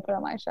books that I put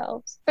on my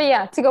shelves. But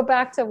yeah, to go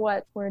back to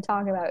what we were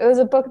talking about, it was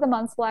a Book of the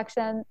Month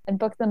selection, and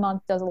Book of the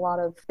Month does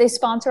they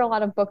sponsor a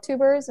lot of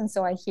booktubers, and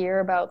so I hear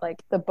about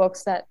like the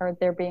books that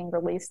they're being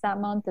released that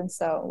month, and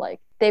so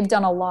like they've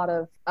done a lot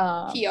of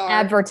PR.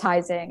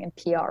 advertising and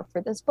PR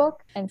for this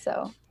book, and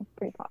so it's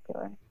pretty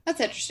popular.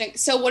 That's interesting.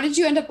 So what did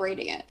you end up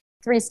rating it?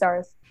 3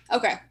 stars.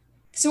 Okay.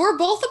 So we're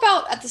both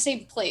about at the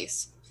same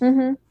place.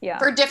 Mm-hmm. Yeah.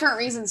 For different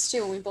reasons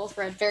too. We both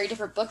read very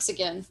different books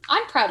again.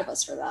 I'm proud of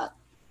us for that.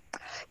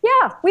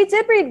 Yeah, we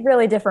did read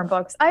really different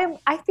books. I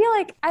feel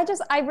like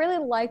I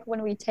really like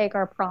when we take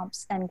our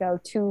prompts and go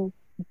 2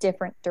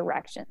 different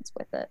directions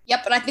with it.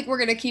 Yep, and I think we're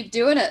gonna keep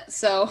doing it.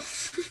 So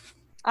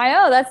I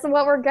know, that's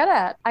what we're good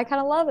at. I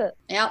kind of love it.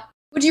 Yeah.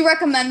 Would you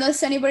recommend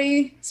this to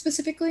anybody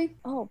specifically?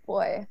 Oh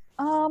boy.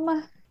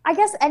 I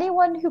guess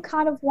anyone who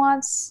kind of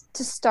wants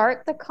to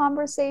start the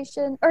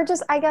conversation, or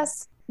just, I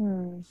guess,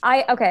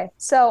 okay.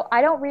 So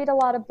I don't read a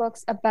lot of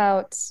books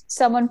about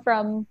someone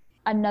from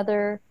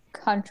another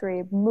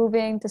country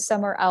moving to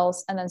somewhere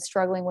else and then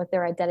struggling with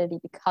their identity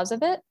because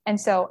of it. And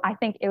so I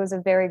think it was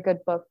a very good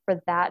book for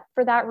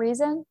that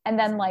reason. And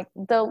then like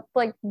the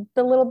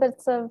little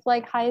bits of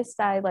like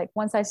heist, I like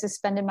once I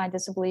suspended my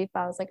disbelief,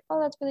 I was like,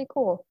 oh, that's really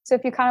cool. So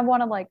if you kind of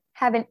want to like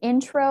have an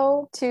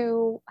intro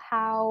to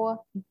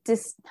how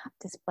not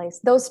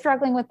displaced, those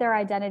struggling with their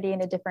identity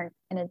in a different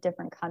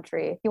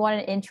country, if you want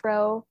an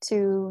intro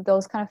to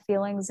those kind of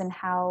feelings and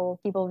how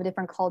people of a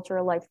different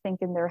culture like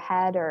think in their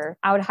head, or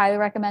I would highly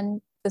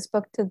recommend this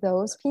book to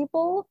those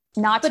people,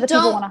 not to the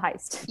people who want a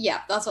heist.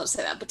 Yeah, that's what I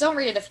say that. But don't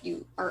read it if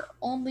you are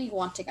only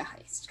wanting a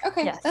heist.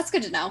 Okay, yes. That's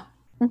good to know.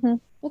 Mm-hmm.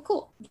 Well,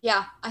 cool.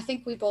 Yeah, I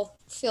think we both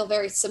feel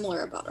very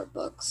similar about our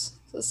books.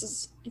 So this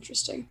is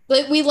interesting.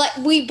 But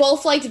we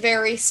both liked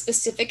very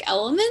specific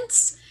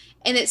elements,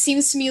 and it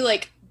seems to me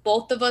like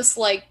both of us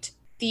liked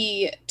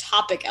the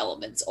topic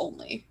elements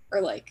only,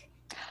 or like.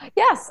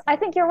 Yes, I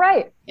think you're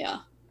right. Yeah.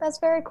 That's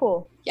very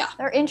cool. Yeah.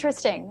 They're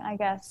interesting, I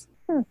guess.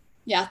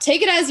 Yeah,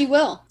 take it as you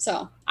will.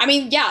 So, I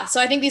mean, yeah, so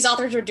I think these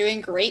authors are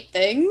doing great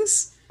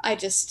things.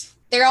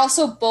 They're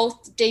also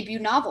both debut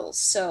novels,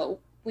 so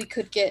we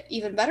could get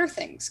even better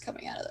things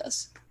coming out of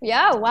this.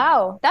 Yeah,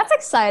 wow. That's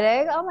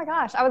exciting. Oh my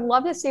gosh. I would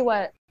love to see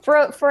for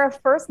a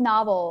first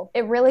novel,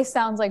 it really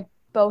sounds like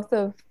both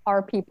of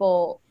our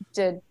people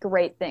did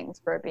great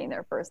things for it being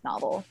their first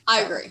novel.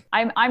 I agree.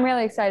 I'm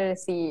really excited to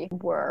see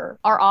where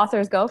our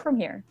authors go from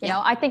here. You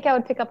know, I think I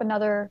would pick up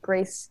another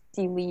Grace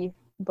D. Lee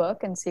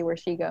book and see where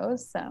she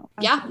goes. So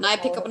yeah, and I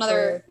pick up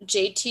another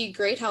JT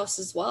Greathouse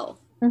as well.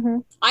 Mm-hmm.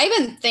 I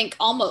even think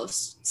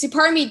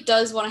part of me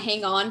does want to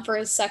hang on for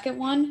his second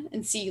one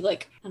and see,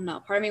 like, I don't know,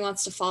 part of me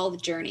wants to follow the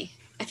journey.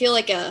 I feel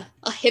like a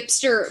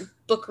hipster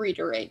book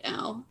reader right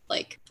now,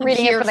 like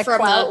reading it for the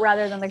clout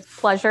rather than the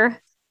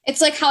pleasure.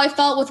 It's like how I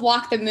felt with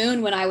Walk the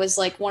Moon when I was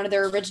like one of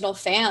their original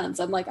fans.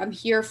 I'm like, I'm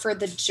here for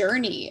the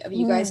journey of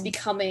you guys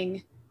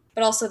becoming,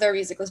 but also their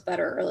music was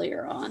better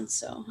earlier on,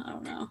 so I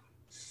don't know.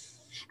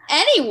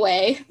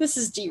 Anyway, this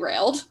is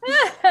derailed.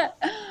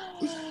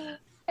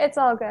 It's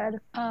all good.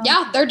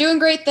 Yeah, they're doing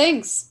great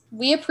things.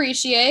 We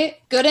appreciate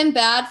good and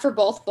bad for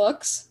both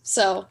books.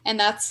 So, and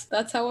that's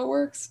how it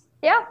works.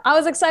 Yeah, I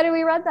was excited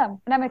we read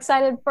them, and I'm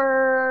excited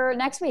for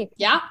next week.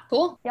 Yeah,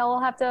 cool. Y'all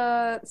will have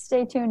to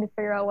stay tuned to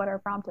figure out what our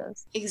prompt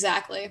is.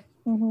 Exactly.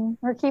 Mm-hmm.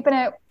 We're keeping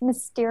it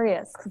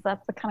mysterious because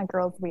that's the kind of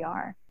girls we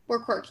are. We're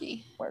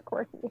quirky.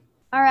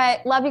 All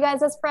right. Love you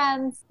guys as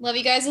friends. Love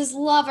you guys as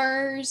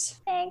lovers.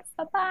 Thanks.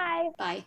 Bye-bye. Bye.